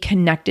can be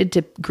connected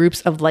to groups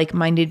of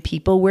like-minded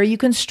people where you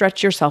can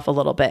stretch yourself a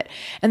little bit.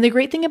 And the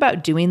great thing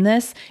about doing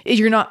this is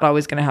you're not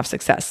always going to have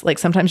success. Like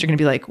sometimes you're going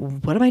to be like,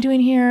 what am I doing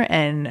here?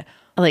 And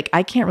like,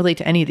 I can't relate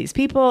to any of these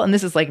people. And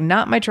this is like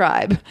not my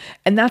tribe.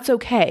 And that's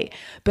okay.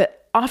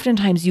 But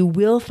oftentimes you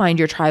will find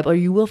your tribe, or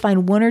you will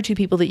find one or two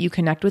people that you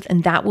connect with,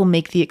 and that will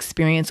make the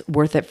experience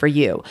worth it for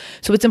you.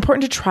 So it's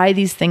important to try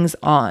these things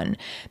on,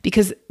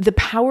 because the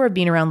power of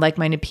being around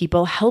like-minded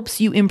people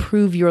helps you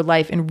improve your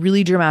life in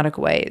really dramatic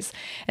ways.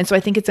 And so I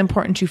think it's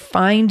important to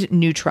find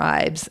new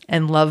tribes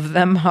and love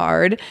them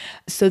hard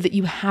so that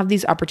you have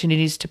these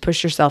opportunities to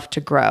push yourself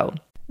to grow.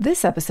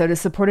 This episode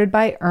is supported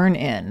by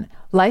EarnIn.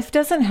 Life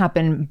doesn't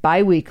happen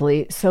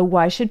bi-weekly, so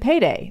why should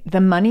payday? The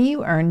money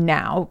you earn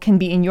now can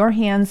be in your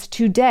hands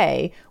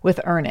today with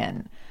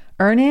EarnIn.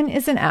 EarnIn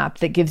is an app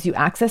that gives you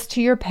access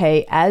to your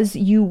pay as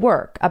you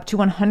work, up to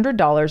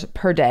 $100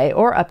 per day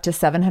or up to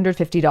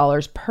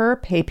 $750 per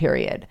pay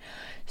period.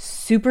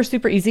 Super,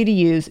 super easy to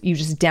use. You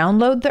just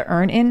download the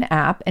EarnIn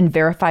app and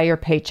verify your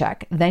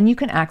paycheck. Then you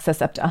can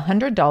access up to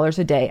 $100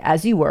 a day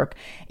as you work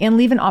and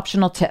leave an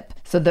optional tip.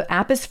 So the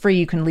app is free.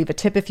 You can leave a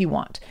tip if you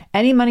want.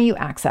 Any money you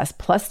access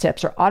plus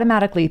tips are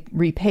automatically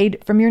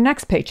repaid from your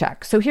next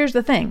paycheck. So here's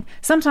the thing.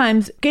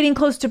 Sometimes getting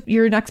close to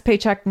your next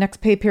paycheck,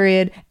 next pay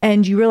period,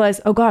 and you realize,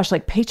 oh gosh,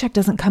 like paycheck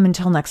doesn't come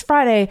until next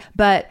Friday,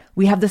 but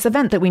we have this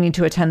event that we need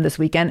to attend this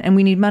weekend and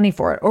we need money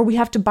for it. Or we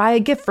have to buy a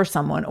gift for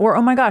someone. Or,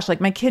 oh my gosh,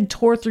 like my kid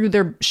tore through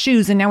their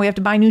shoes and now we have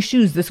to buy new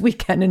shoes this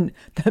weekend and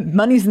the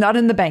money's not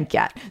in the bank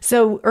yet.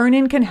 So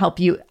EarnIn can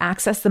help you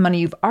access the money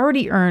you've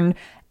already earned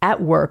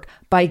at work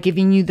by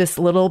giving you this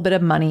little bit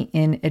of money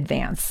in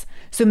advance.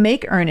 So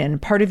make Earnin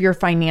part of your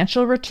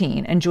financial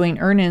routine and join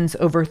Earnin's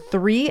over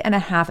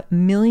 3.5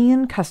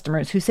 million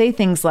customers who say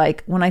things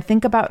like, when I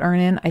think about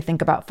Earnin, I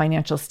think about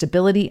financial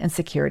stability and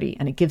security,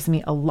 and it gives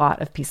me a lot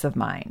of peace of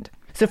mind.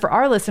 So for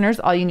our listeners,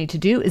 all you need to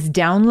do is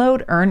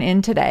download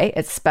Earnin today.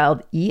 It's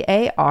spelled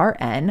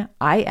EARNIN,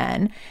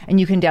 and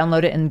you can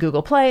download it in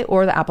Google Play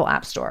or the Apple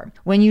App Store.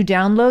 When you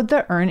download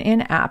the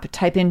Earnin app,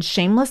 type in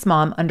Shameless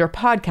Mom under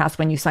podcast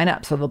when you sign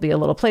up. So there'll be a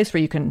little place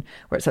where it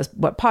says,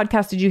 what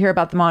podcast did you hear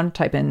about them on?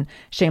 Type in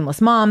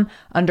Shameless Mom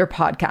under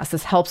podcast.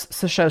 This helps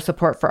to show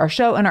support for our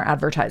show and our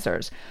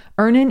advertisers.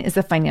 Earnin is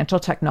a financial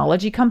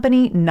technology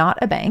company, not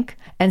a bank,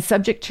 and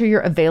subject to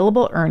your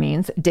available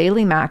earnings,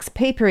 daily max,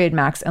 pay period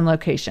max, and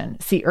location.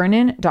 See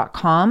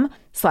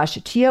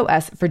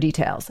earnin.com/TOS for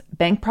details.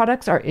 Bank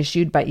products are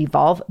issued by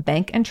Evolve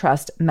Bank and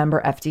Trust,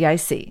 member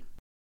FDIC.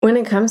 When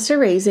it comes to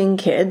raising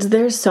kids,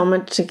 there's so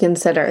much to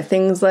consider.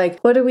 Things like,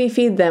 what do we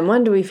feed them?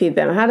 When do we feed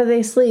them? How do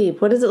they sleep?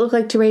 What does it look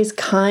like to raise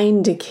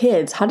kind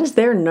kids? How does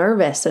their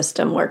nervous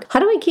system work? How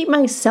do I keep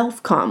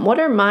myself calm? What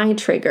are my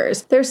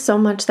triggers? There's so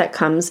much that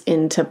comes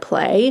into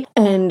play,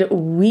 and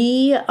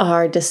we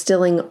are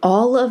distilling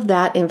all of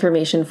that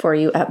information for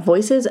you at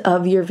Voices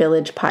of Your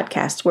Village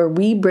podcast, where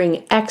we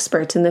bring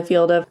experts in the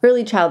field of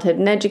early childhood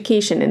and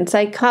education and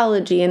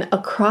psychology and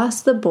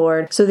across the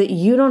board so that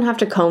you don't have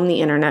to comb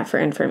the internet for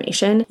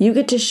information. You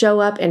get to show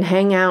up and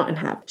hang out and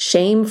have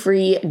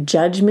shame-free,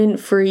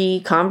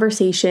 judgment-free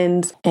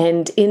conversations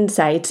and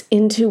insights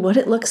into what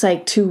it looks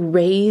like to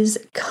raise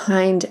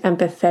kind,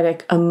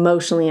 empathetic,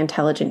 emotionally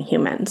intelligent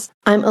humans.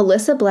 I'm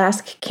Alyssa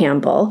Blask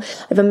Campbell.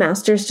 I have a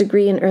master's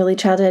degree in early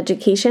childhood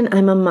education.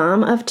 I'm a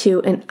mom of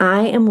 2, and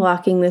I am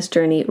walking this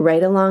journey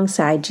right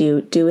alongside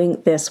you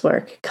doing this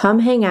work. Come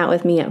hang out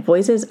with me at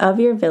Voices of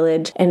Your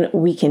Village, and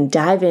we can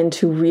dive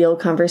into real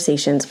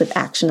conversations with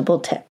actionable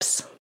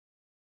tips.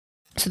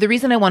 So the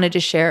reason I wanted to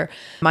share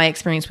my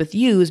experience with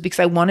you is because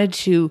I wanted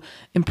to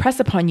impress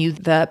upon you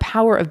the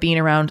power of being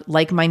around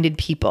like-minded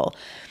people.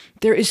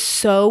 There is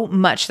so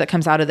much that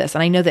comes out of this.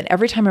 And I know that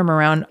every time I'm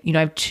around, I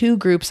have 2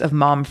 groups of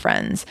mom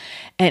friends.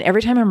 And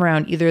every time I'm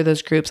around either of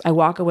those groups, I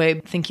walk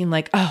away thinking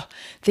like, oh,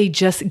 they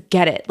just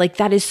get it. Like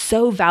that is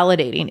so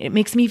validating. It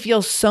makes me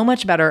feel so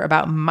much better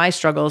about my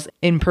struggles,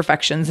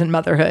 imperfections, and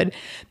motherhood,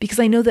 because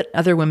I know that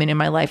other women in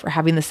my life are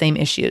having the same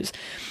issues.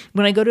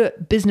 When I go to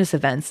business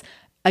events,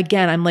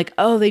 again, I'm like,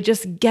 oh, they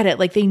just get it.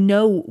 Like they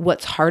know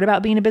what's hard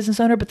about being a business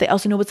owner, but they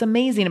also know what's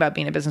amazing about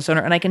being a business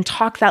owner. And I can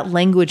talk that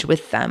language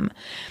with them.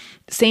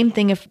 Same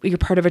thing if you're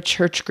part of a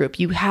church group.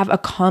 You have a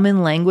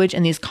common language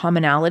and these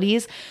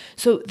commonalities.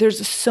 So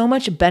there's so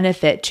much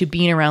benefit to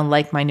being around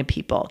like-minded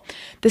people.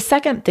 The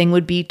second thing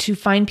would be to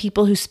find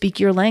people who speak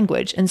your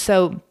language. And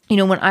so,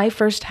 when I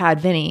first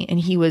had Vinny and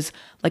he was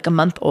like a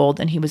month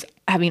old and he was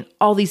having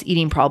all these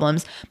eating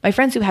problems, my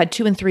friends who had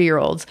 2 and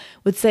 3-year-olds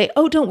would say,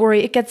 oh, don't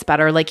worry, it gets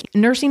better. Like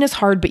nursing is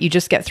hard, but you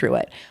just get through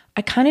it.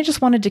 I kind of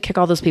just wanted to kick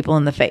all those people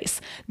in the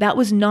face. That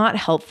was not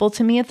helpful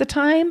to me at the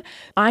time.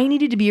 I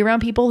needed to be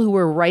around people who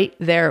were right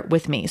there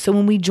with me. So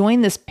when we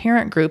joined this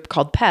parent group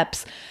called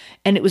PEPS,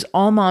 and it was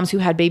all moms who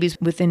had babies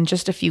within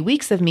just a few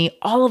weeks of me,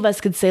 all of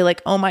us could say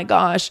like, oh my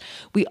gosh,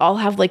 we all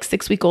have like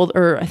 6-week-old,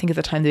 or I think at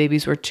the time the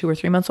babies were 2 or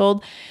 3 months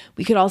old.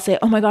 We could all say,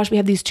 oh my gosh, we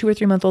have these 2 or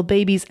 3 month old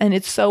babies and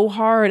it's so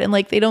hard. And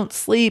like, they don't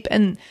sleep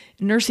and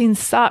nursing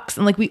sucks.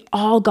 And like, we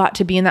all got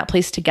to be in that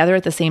place together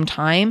at the same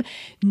time.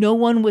 No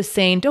one was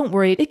saying, don't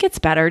worry, it gets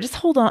better. Just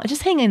hold on,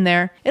 just hang in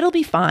there. It'll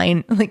be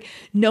fine. Like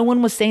no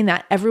one was saying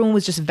that. Everyone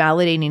was just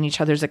validating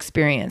each other's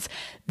experience.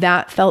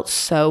 That felt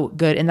so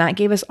good. And that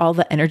gave us all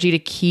the energy to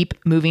keep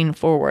moving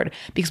forward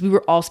because we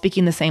were all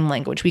speaking the same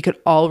language. We could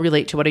all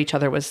relate to what each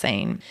other was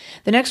saying.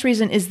 The next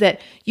reason is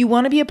that you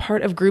want to be a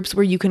part of groups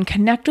where you can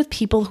connect with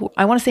people who,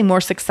 I want to say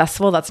more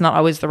successful. That's not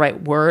always the right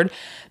word,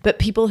 but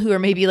people who are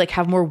maybe like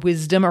have more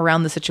wisdom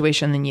around the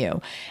situation than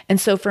you.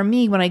 And so for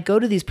me, when I go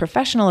to these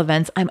professional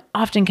events, I'm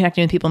often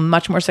connecting with people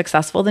much more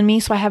successful than me.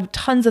 So I have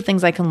tons of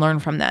things I can learn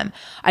from them.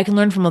 I can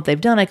learn from what they've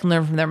done. I can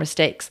learn from their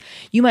mistakes.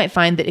 You might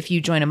find that if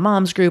you join a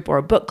mom's group or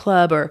a book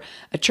club or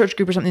a church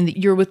group or something, that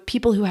you're with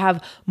people who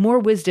have more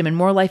wisdom and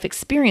more life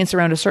experience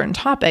around a certain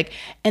topic.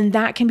 And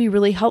that can be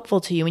really helpful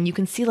to you. And you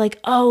can see like,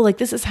 oh, like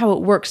this is how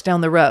it works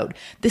down the road.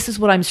 This is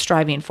what I'm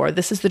striving for.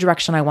 This is the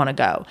direction I want to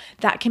go.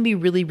 That can be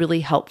really,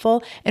 really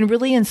helpful and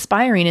really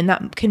inspiring. And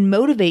that can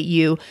motivate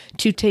you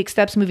to take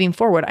steps moving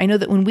forward. I know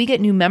that when we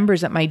get new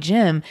members at my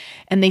gym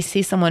and they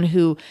see someone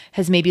who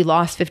has maybe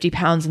lost 50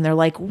 pounds and they're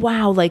like,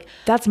 wow, like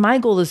that's my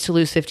goal is to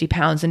lose 50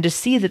 pounds. And to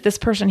see that this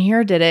person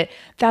here did it,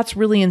 that's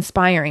really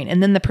inspiring.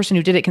 And then the person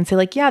who did it can say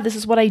like, yeah, this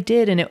is what I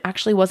did. And it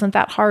actually wasn't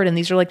that hard. And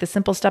these are like the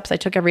simple steps I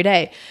took every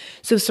day.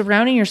 So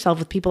surrounding yourself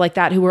with people like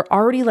that who are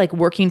already like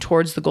working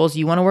towards the goals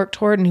you want to work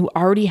toward and who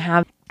already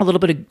have a little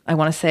bit of, I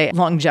want to say,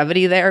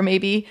 longevity there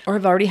maybe, or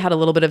have already had a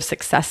little bit of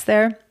success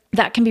there.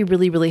 that can be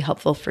really, really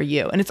helpful for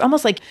you. And it's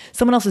almost like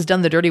someone else has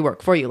done the dirty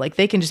work for you. Like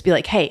they can just be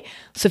like, hey,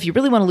 so if you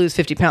really want to lose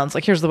 50 pounds,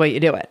 like here's the way you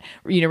do it,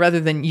 rather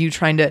than you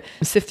trying to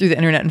sift through the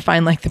internet and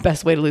find like the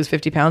best way to lose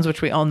 50 pounds,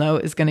 which we all know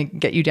is going to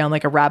get you down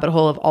like a rabbit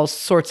hole of all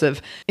sorts of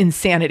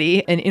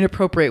insanity and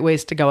inappropriate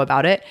ways to go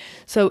about it.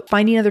 So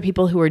finding other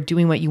people who are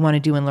doing what you want to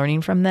do and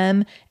learning from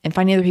them, and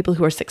finding other people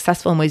who are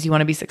successful in ways you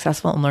want to be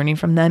successful and learning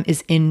from them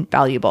is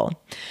invaluable.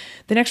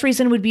 The next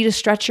reason would be to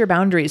stretch your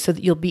boundaries so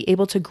that you'll be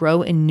able to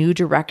grow in new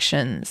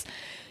directions.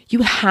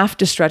 You have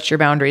to stretch your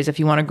boundaries if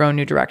you want to grow in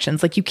new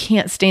directions. Like you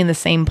can't stay in the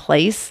same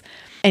place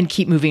and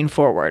keep moving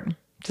forward.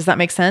 Does that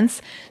make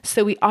sense?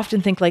 So we often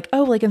think like,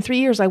 oh, like in 3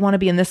 years, I want to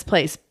be in this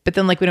place, but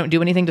then like we don't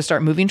do anything to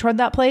start moving toward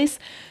that place.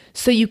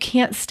 So you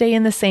can't stay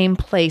in the same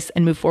place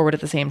and move forward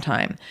at the same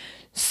time.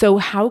 So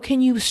how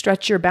can you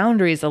stretch your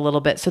boundaries a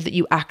little bit so that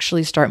you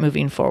actually start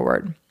moving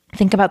forward?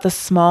 Think about the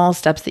small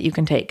steps that you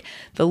can take,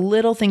 the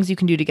little things you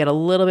can do to get a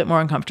little bit more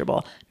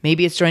uncomfortable.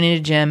 Maybe it's joining a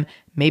gym.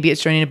 Maybe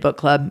it's joining a book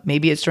club.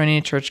 Maybe it's joining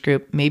a church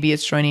group. Maybe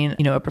it's joining,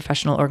 a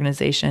professional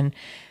organization.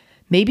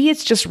 Maybe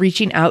it's just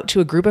reaching out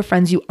to a group of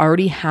friends you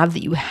already have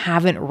that you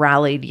haven't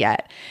rallied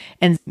yet.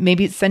 And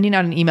maybe it's sending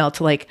out an email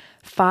to like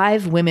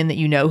 5 women that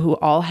you know who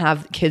all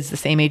have kids the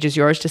same age as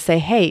yours to say,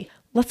 hey,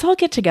 let's all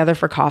get together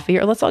for coffee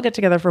or let's all get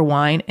together for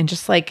wine and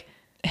just like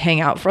hang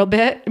out for a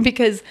bit,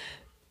 because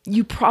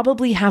you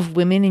probably have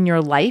women in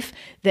your life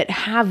that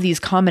have these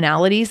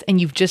commonalities and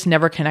you've just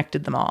never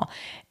connected them all.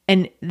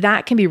 And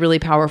that can be really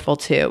powerful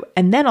too.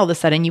 And then all of a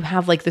sudden you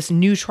have like this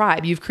new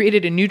tribe. You've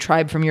created a new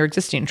tribe from your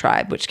existing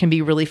tribe, which can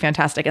be really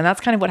fantastic. And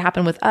that's kind of what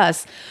happened with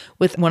us,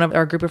 with one of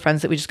our group of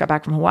friends that we just got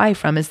back from Hawaii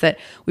from, is that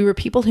we were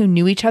people who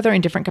knew each other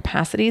in different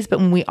capacities. But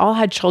when we all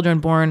had children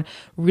born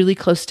really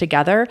close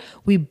together,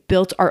 we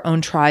built our own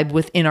tribe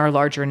within our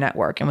larger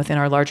network and within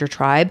our larger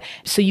tribe.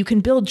 So you can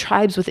build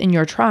tribes within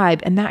your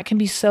tribe. And that can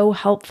be so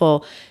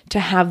helpful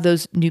to have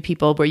those new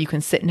people where you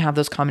can sit and have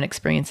those common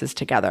experiences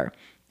together.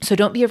 So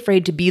don't be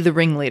afraid to be the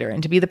ringleader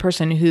and to be the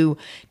person who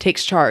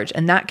takes charge.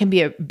 And that can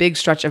be a big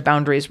stretch of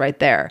boundaries right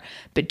there.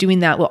 But doing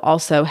that will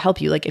also help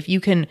you. Like if you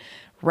can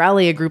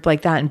rally a group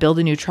like that and build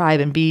a new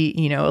tribe and be,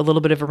 a little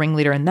bit of a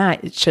ringleader in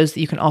that, it shows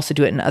that you can also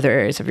do it in other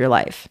areas of your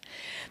life.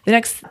 The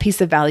next piece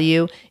of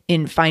value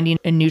in finding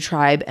a new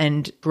tribe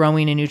and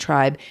growing a new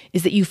tribe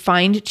is that you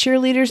find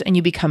cheerleaders and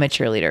you become a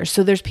cheerleader.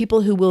 So there's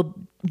people who will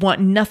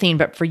want nothing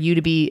but for you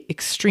to be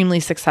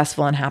extremely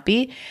successful and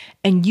happy.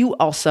 And you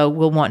also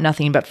will want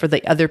nothing but for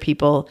the other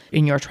people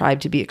in your tribe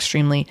to be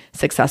extremely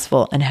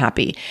successful and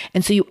happy.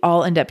 And so you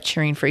all end up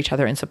cheering for each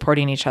other and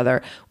supporting each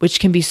other, which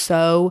can be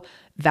so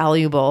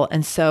valuable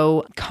and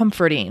so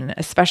comforting,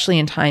 especially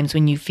in times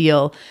when you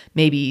feel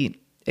maybe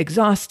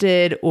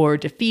exhausted or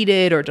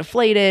defeated or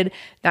deflated.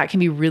 That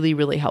can be really,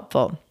 really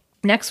helpful.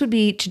 Next would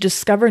be to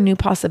discover new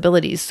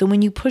possibilities. So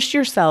when you push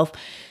yourself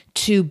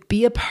to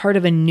be a part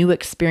of a new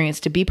experience,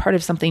 to be part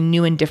of something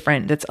new and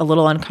different that's a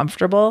little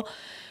uncomfortable,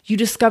 you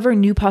discover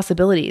new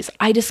possibilities.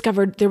 I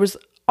discovered there was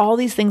all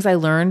these things I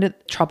learned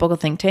at Tropical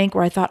Think Tank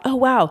where I thought, oh,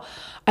 wow,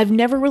 I've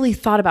never really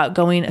thought about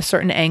going a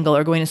certain angle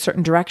or going a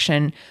certain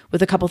direction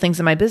with a couple things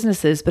in my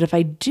businesses. But if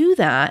I do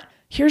that,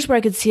 here's where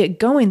I could see it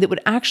going that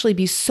would actually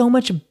be so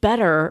much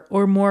better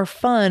or more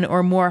fun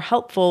or more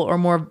helpful or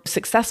more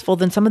successful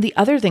than some of the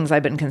other things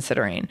I've been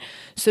considering.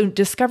 So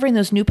discovering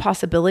those new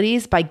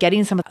possibilities by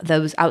getting some of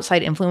those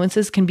outside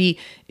influences can be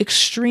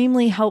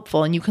extremely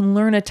helpful, and you can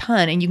learn a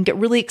ton and you can get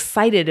really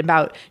excited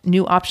about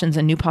new options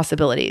and new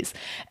possibilities.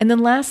 And then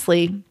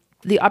lastly,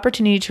 the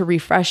opportunity to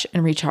refresh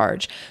and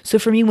recharge. So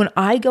for me, when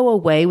I go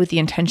away with the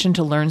intention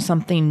to learn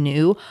something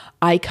new,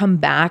 I come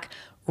back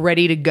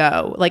ready to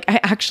go. Like I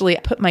actually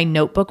put my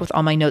notebook with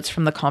all my notes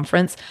from the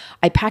conference,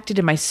 I packed it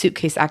in my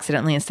suitcase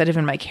accidentally instead of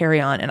in my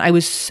carry-on. And I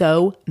was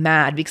so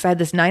mad because I had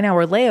this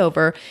 9-hour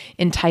layover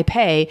in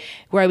Taipei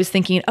where I was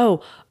thinking,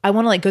 oh, I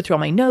want to like go through all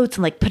my notes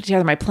and like put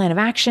together my plan of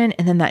action.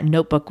 And then that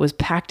notebook was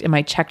packed in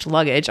my checked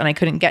luggage and I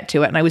couldn't get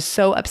to it. And I was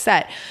so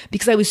upset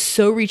because I was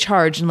so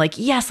recharged and like,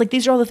 yes, like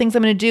these are all the things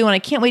I'm going to do. And I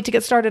can't wait to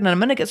get started. And I'm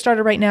going to get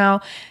started right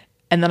now.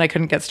 And then I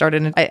couldn't get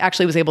started. And I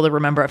actually was able to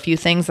remember a few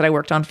things that I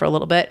worked on for a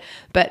little bit,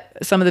 but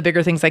some of the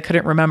bigger things I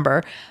couldn't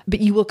remember. But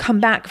you will come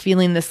back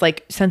feeling this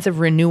like sense of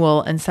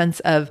renewal and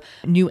sense of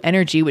new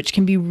energy, which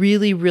can be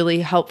really,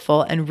 really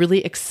helpful and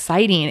really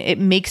exciting. It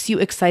makes you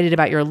excited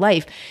about your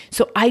life.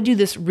 So I do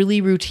this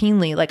really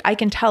routinely. Like I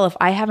can tell if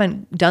I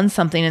haven't done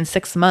something in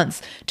 6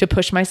 months to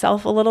push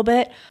myself a little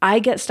bit, I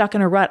get stuck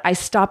in a rut. I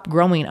stop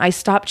growing. I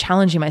stop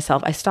challenging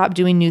myself. I stop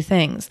doing new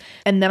things.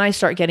 And then I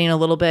start getting a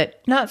little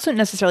bit, not so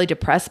necessarily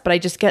depressed, but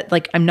I just get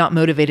like, I'm not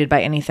motivated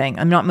by anything.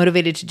 I'm not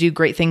motivated to do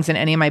great things in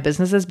any of my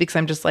businesses because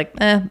I'm just like,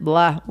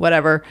 blah,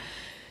 whatever.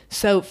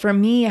 So for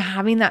me,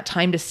 having that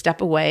time to step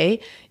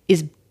away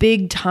is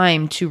big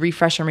time to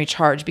refresh and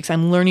recharge because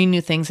I'm learning new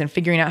things and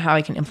figuring out how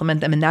I can implement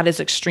them. And that is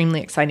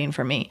extremely exciting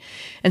for me.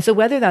 And so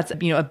whether that's,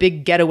 a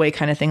big getaway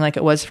kind of thing like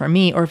it was for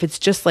me, or if it's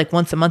just like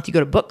once a month you go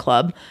to book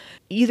club,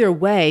 either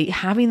way,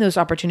 having those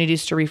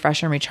opportunities to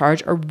refresh and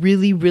recharge are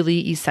really,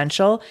 really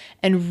essential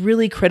and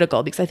really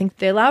critical, because I think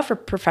they allow for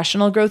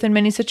professional growth in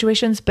many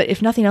situations, but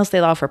if nothing else, they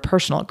allow for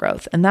personal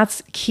growth. And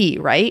that's key,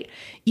 right?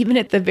 Even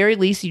at the very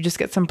least, you just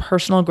get some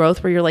personal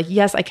growth where you're like,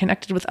 yes, I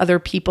connected with other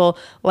people,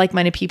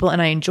 like-minded people,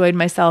 and I enjoyed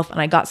myself,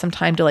 and I got some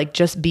time to like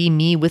just be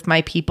me with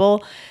my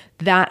people.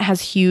 That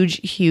has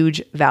huge,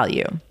 huge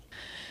value.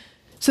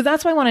 So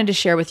that's why I wanted to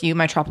share with you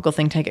my tropical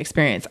think tank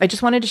experience. I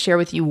just wanted to share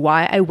with you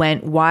why I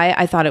went, why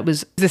I thought it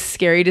was a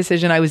scary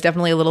decision. I was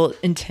definitely a little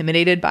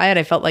intimidated by it.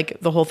 I felt like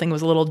the whole thing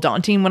was a little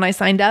daunting when I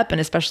signed up,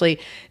 and especially in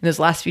those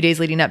last few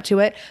days leading up to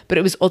it. But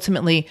it was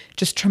ultimately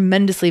just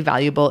tremendously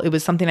valuable. It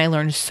was something I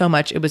learned so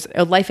much. It was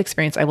a life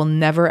experience I will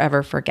never,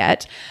 ever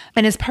forget.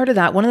 And as part of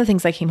that, one of the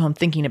things I came home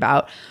thinking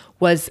about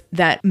was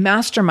that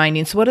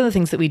masterminding. So one of the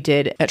things that we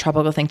did at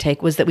Tropical Think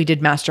Tank was that we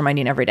did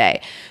masterminding every day.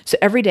 So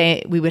every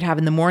day we would have,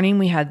 in the morning,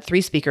 we had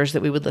 3 speakers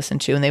that we would listen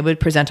to, and they would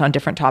present on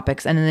different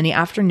topics. And then in the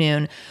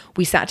afternoon,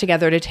 we sat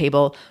together at a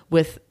table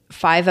with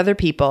 5 other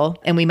people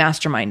and we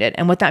masterminded.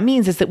 And what that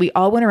means is that we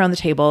all went around the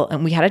table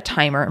and we had a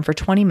timer. And for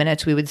 20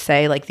 minutes, we would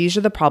say, like, these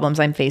are the problems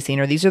I'm facing,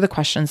 or these are the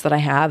questions that I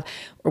have,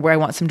 or where I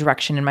want some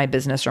direction in my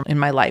business or in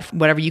my life,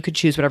 whatever you could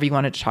choose, whatever you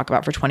wanted to talk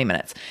about for 20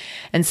 minutes.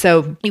 And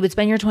so you would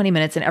spend your 20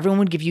 minutes and everyone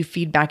would give you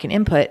feedback and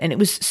input. And it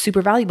was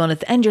super valuable. And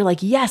at the end, you're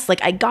like, yes,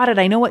 like I got it.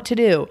 I know what to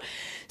do.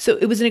 So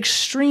it was an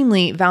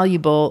extremely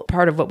valuable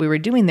part of what we were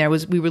doing there.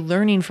 Was we were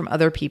learning from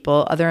other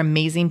people, other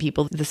amazing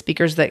people. The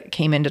speakers that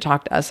came in to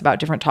talk to us about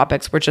different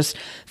topics were just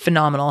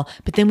phenomenal.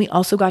 But then we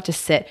also got to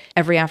sit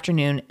every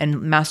afternoon and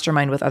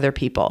mastermind with other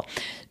people.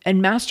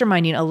 And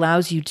masterminding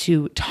allows you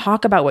to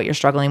talk about what you're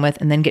struggling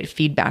with and then get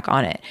feedback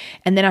on it.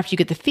 And then after you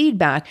get the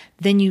feedback,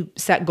 then you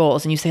set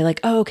goals and you say like,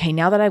 oh, okay,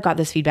 now that I've got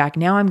this feedback,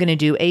 now I'm going to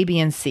do A, B,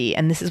 and C.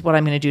 And this is what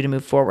I'm going to do to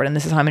move forward. And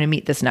this is how I'm going to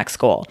meet this next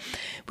goal,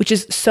 which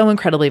is so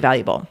incredibly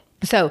valuable.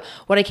 So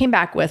what I came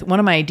back with, one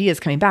of my ideas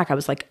coming back, I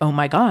was like, oh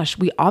my gosh,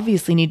 we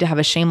obviously need to have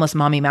a Shameless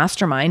Mommy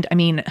Mastermind. I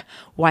mean,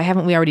 why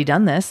haven't we already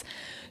done this?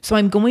 So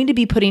I'm going to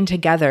be putting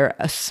together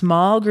a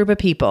small group of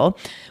people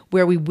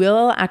where we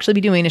will actually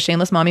be doing a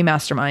Shameless Mommy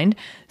Mastermind.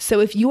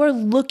 So if you are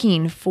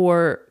looking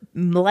for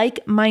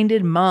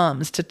like-minded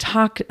moms to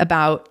talk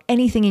about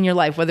anything in your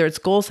life, whether it's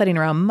goal setting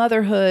around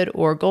motherhood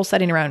or goal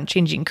setting around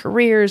changing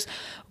careers,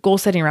 goal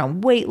setting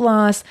around weight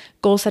loss,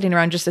 goal setting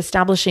around just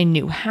establishing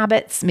new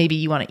habits. Maybe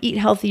you want to eat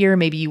healthier.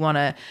 Maybe you want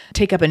to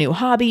take up a new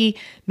hobby.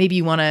 Maybe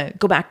you want to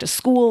go back to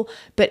school.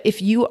 But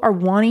if you are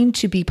wanting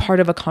to be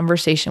part of a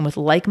conversation with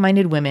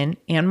like-minded women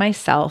and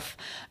myself,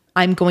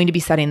 I'm going to be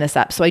setting this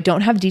up. So I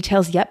don't have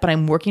details yet, but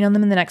I'm working on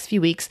them in the next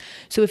few weeks.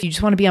 So if you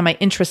just want to be on my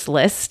interest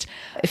list,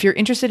 if you're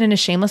interested in a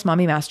Shameless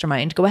Mommy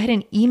Mastermind, go ahead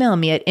and email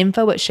me at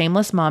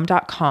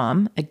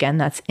info@shamelessmom.com. Again,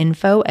 that's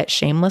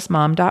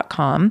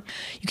info@shamelessmom.com.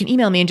 You can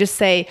email me and just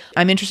say,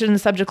 I'm interested in the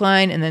subject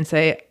line, and then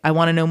say, I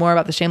want to know more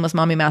about the Shameless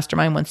Mommy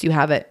Mastermind once you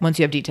have it, once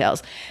you have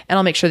details. And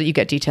I'll make sure that you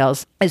get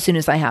details as soon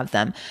as I have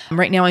them.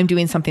 Right now, I'm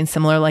doing something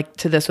similar like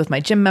to this with my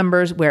gym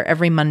members, where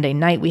every Monday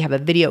night we have a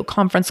video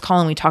conference call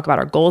and we talk about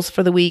our goals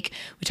for the week.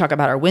 We talk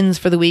about our wins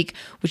for the week,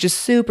 which is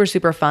super,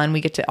 super fun.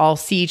 We get to all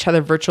see each other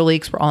virtually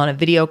because we're all on a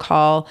video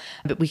call,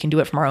 but we can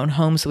do it from our own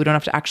home. So we don't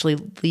have to actually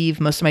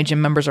leave. Most of my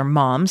gym members are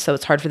moms, so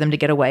it's hard for them to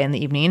get away in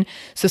the evening.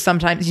 So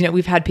sometimes,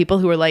 we've had people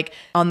who are like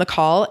on the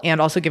call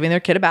and also giving their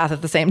kid a bath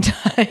at the same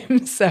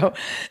time. So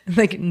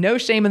like no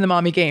shame in the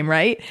mommy game,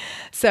 right?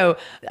 So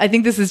I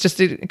think this is just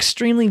an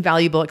extremely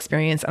valuable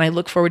experience. And I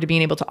look forward to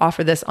being able to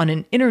offer this on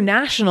an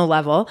international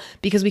level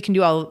because we can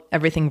do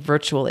everything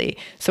virtually.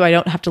 So I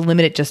don't have to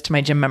limit it just to my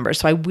gym members.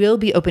 So I will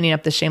be opening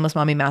up the Shameless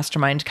Mommy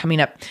Mastermind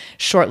coming up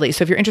shortly.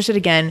 So if you're interested,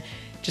 again,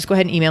 just go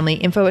ahead and email me,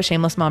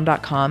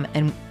 info@shamelessmom.com,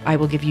 and I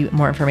will give you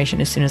more information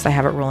as soon as I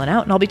have it rolling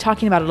out. And I'll be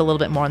talking about it a little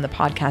bit more on the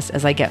podcast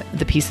as I get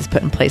the pieces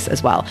put in place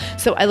as well.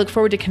 So I look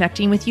forward to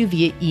connecting with you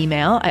via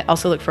email. I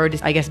also look forward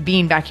to,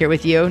 being back here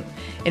with you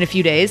in a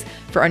few days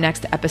for our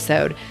next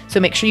episode. So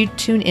make sure you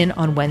tune in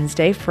on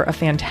Wednesday for a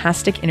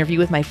fantastic interview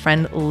with my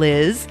friend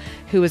Liz,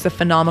 who is a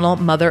phenomenal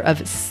mother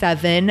of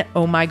 7.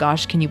 Oh my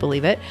gosh, can you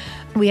believe it?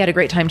 We had a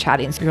great time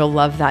chatting, so you'll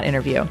love that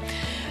interview.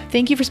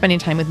 Thank you for spending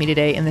time with me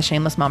today in the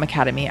Shameless Mom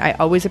Academy. I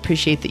always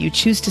appreciate that you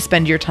choose to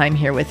spend your time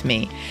here with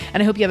me.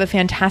 And I hope you have a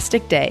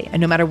fantastic day.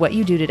 And no matter what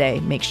you do today,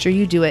 make sure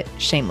you do it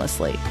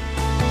shamelessly.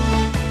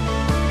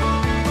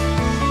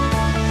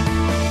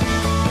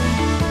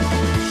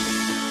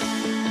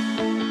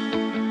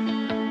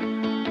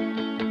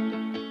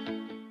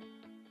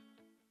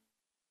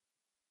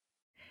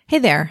 Hey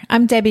there,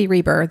 I'm Debbie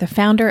Reber, the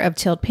founder of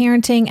Tilt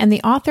Parenting and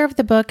the author of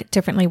the book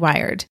Differently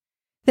Wired.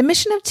 The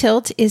mission of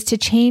Tilt is to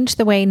change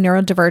the way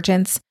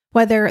neurodivergence,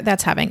 whether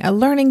that's having a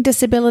learning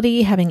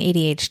disability, having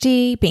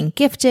ADHD, being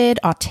gifted,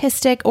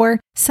 autistic,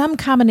 or some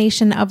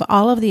combination of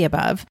all of the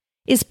above,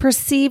 is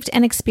perceived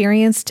and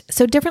experienced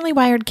so differently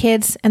wired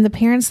kids and the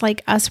parents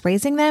like us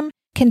raising them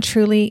can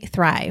truly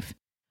thrive.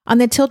 On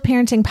the Tilt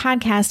Parenting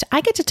podcast, I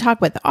get to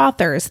talk with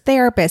authors,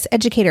 therapists,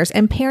 educators,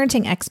 and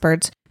parenting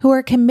experts who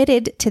are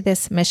committed to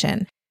this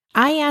mission.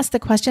 I ask the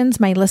questions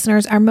my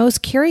listeners are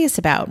most curious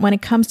about when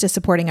it comes to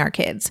supporting our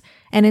kids.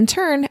 And in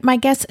turn, my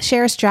guests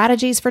share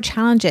strategies for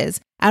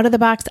challenges,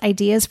 out-of-the-box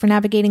ideas for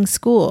navigating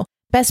school,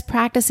 best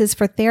practices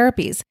for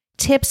therapies,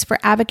 tips for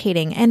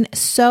advocating, and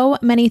so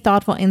many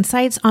thoughtful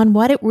insights on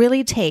what it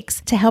really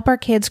takes to help our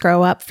kids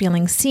grow up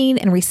feeling seen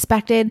and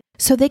respected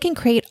so they can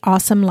create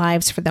awesome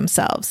lives for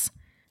themselves.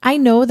 I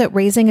know that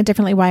raising a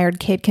differently wired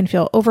kid can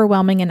feel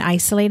overwhelming and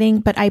isolating,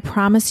 but I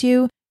promise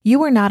you,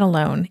 you are not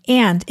alone,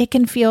 and it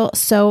can feel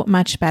so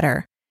much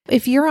better.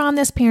 If you're on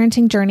this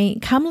parenting journey,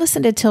 come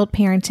listen to Tilt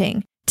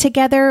Parenting.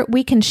 Together,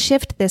 we can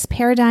shift this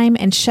paradigm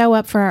and show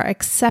up for our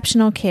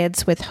exceptional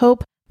kids with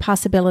hope,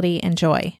 possibility, and joy.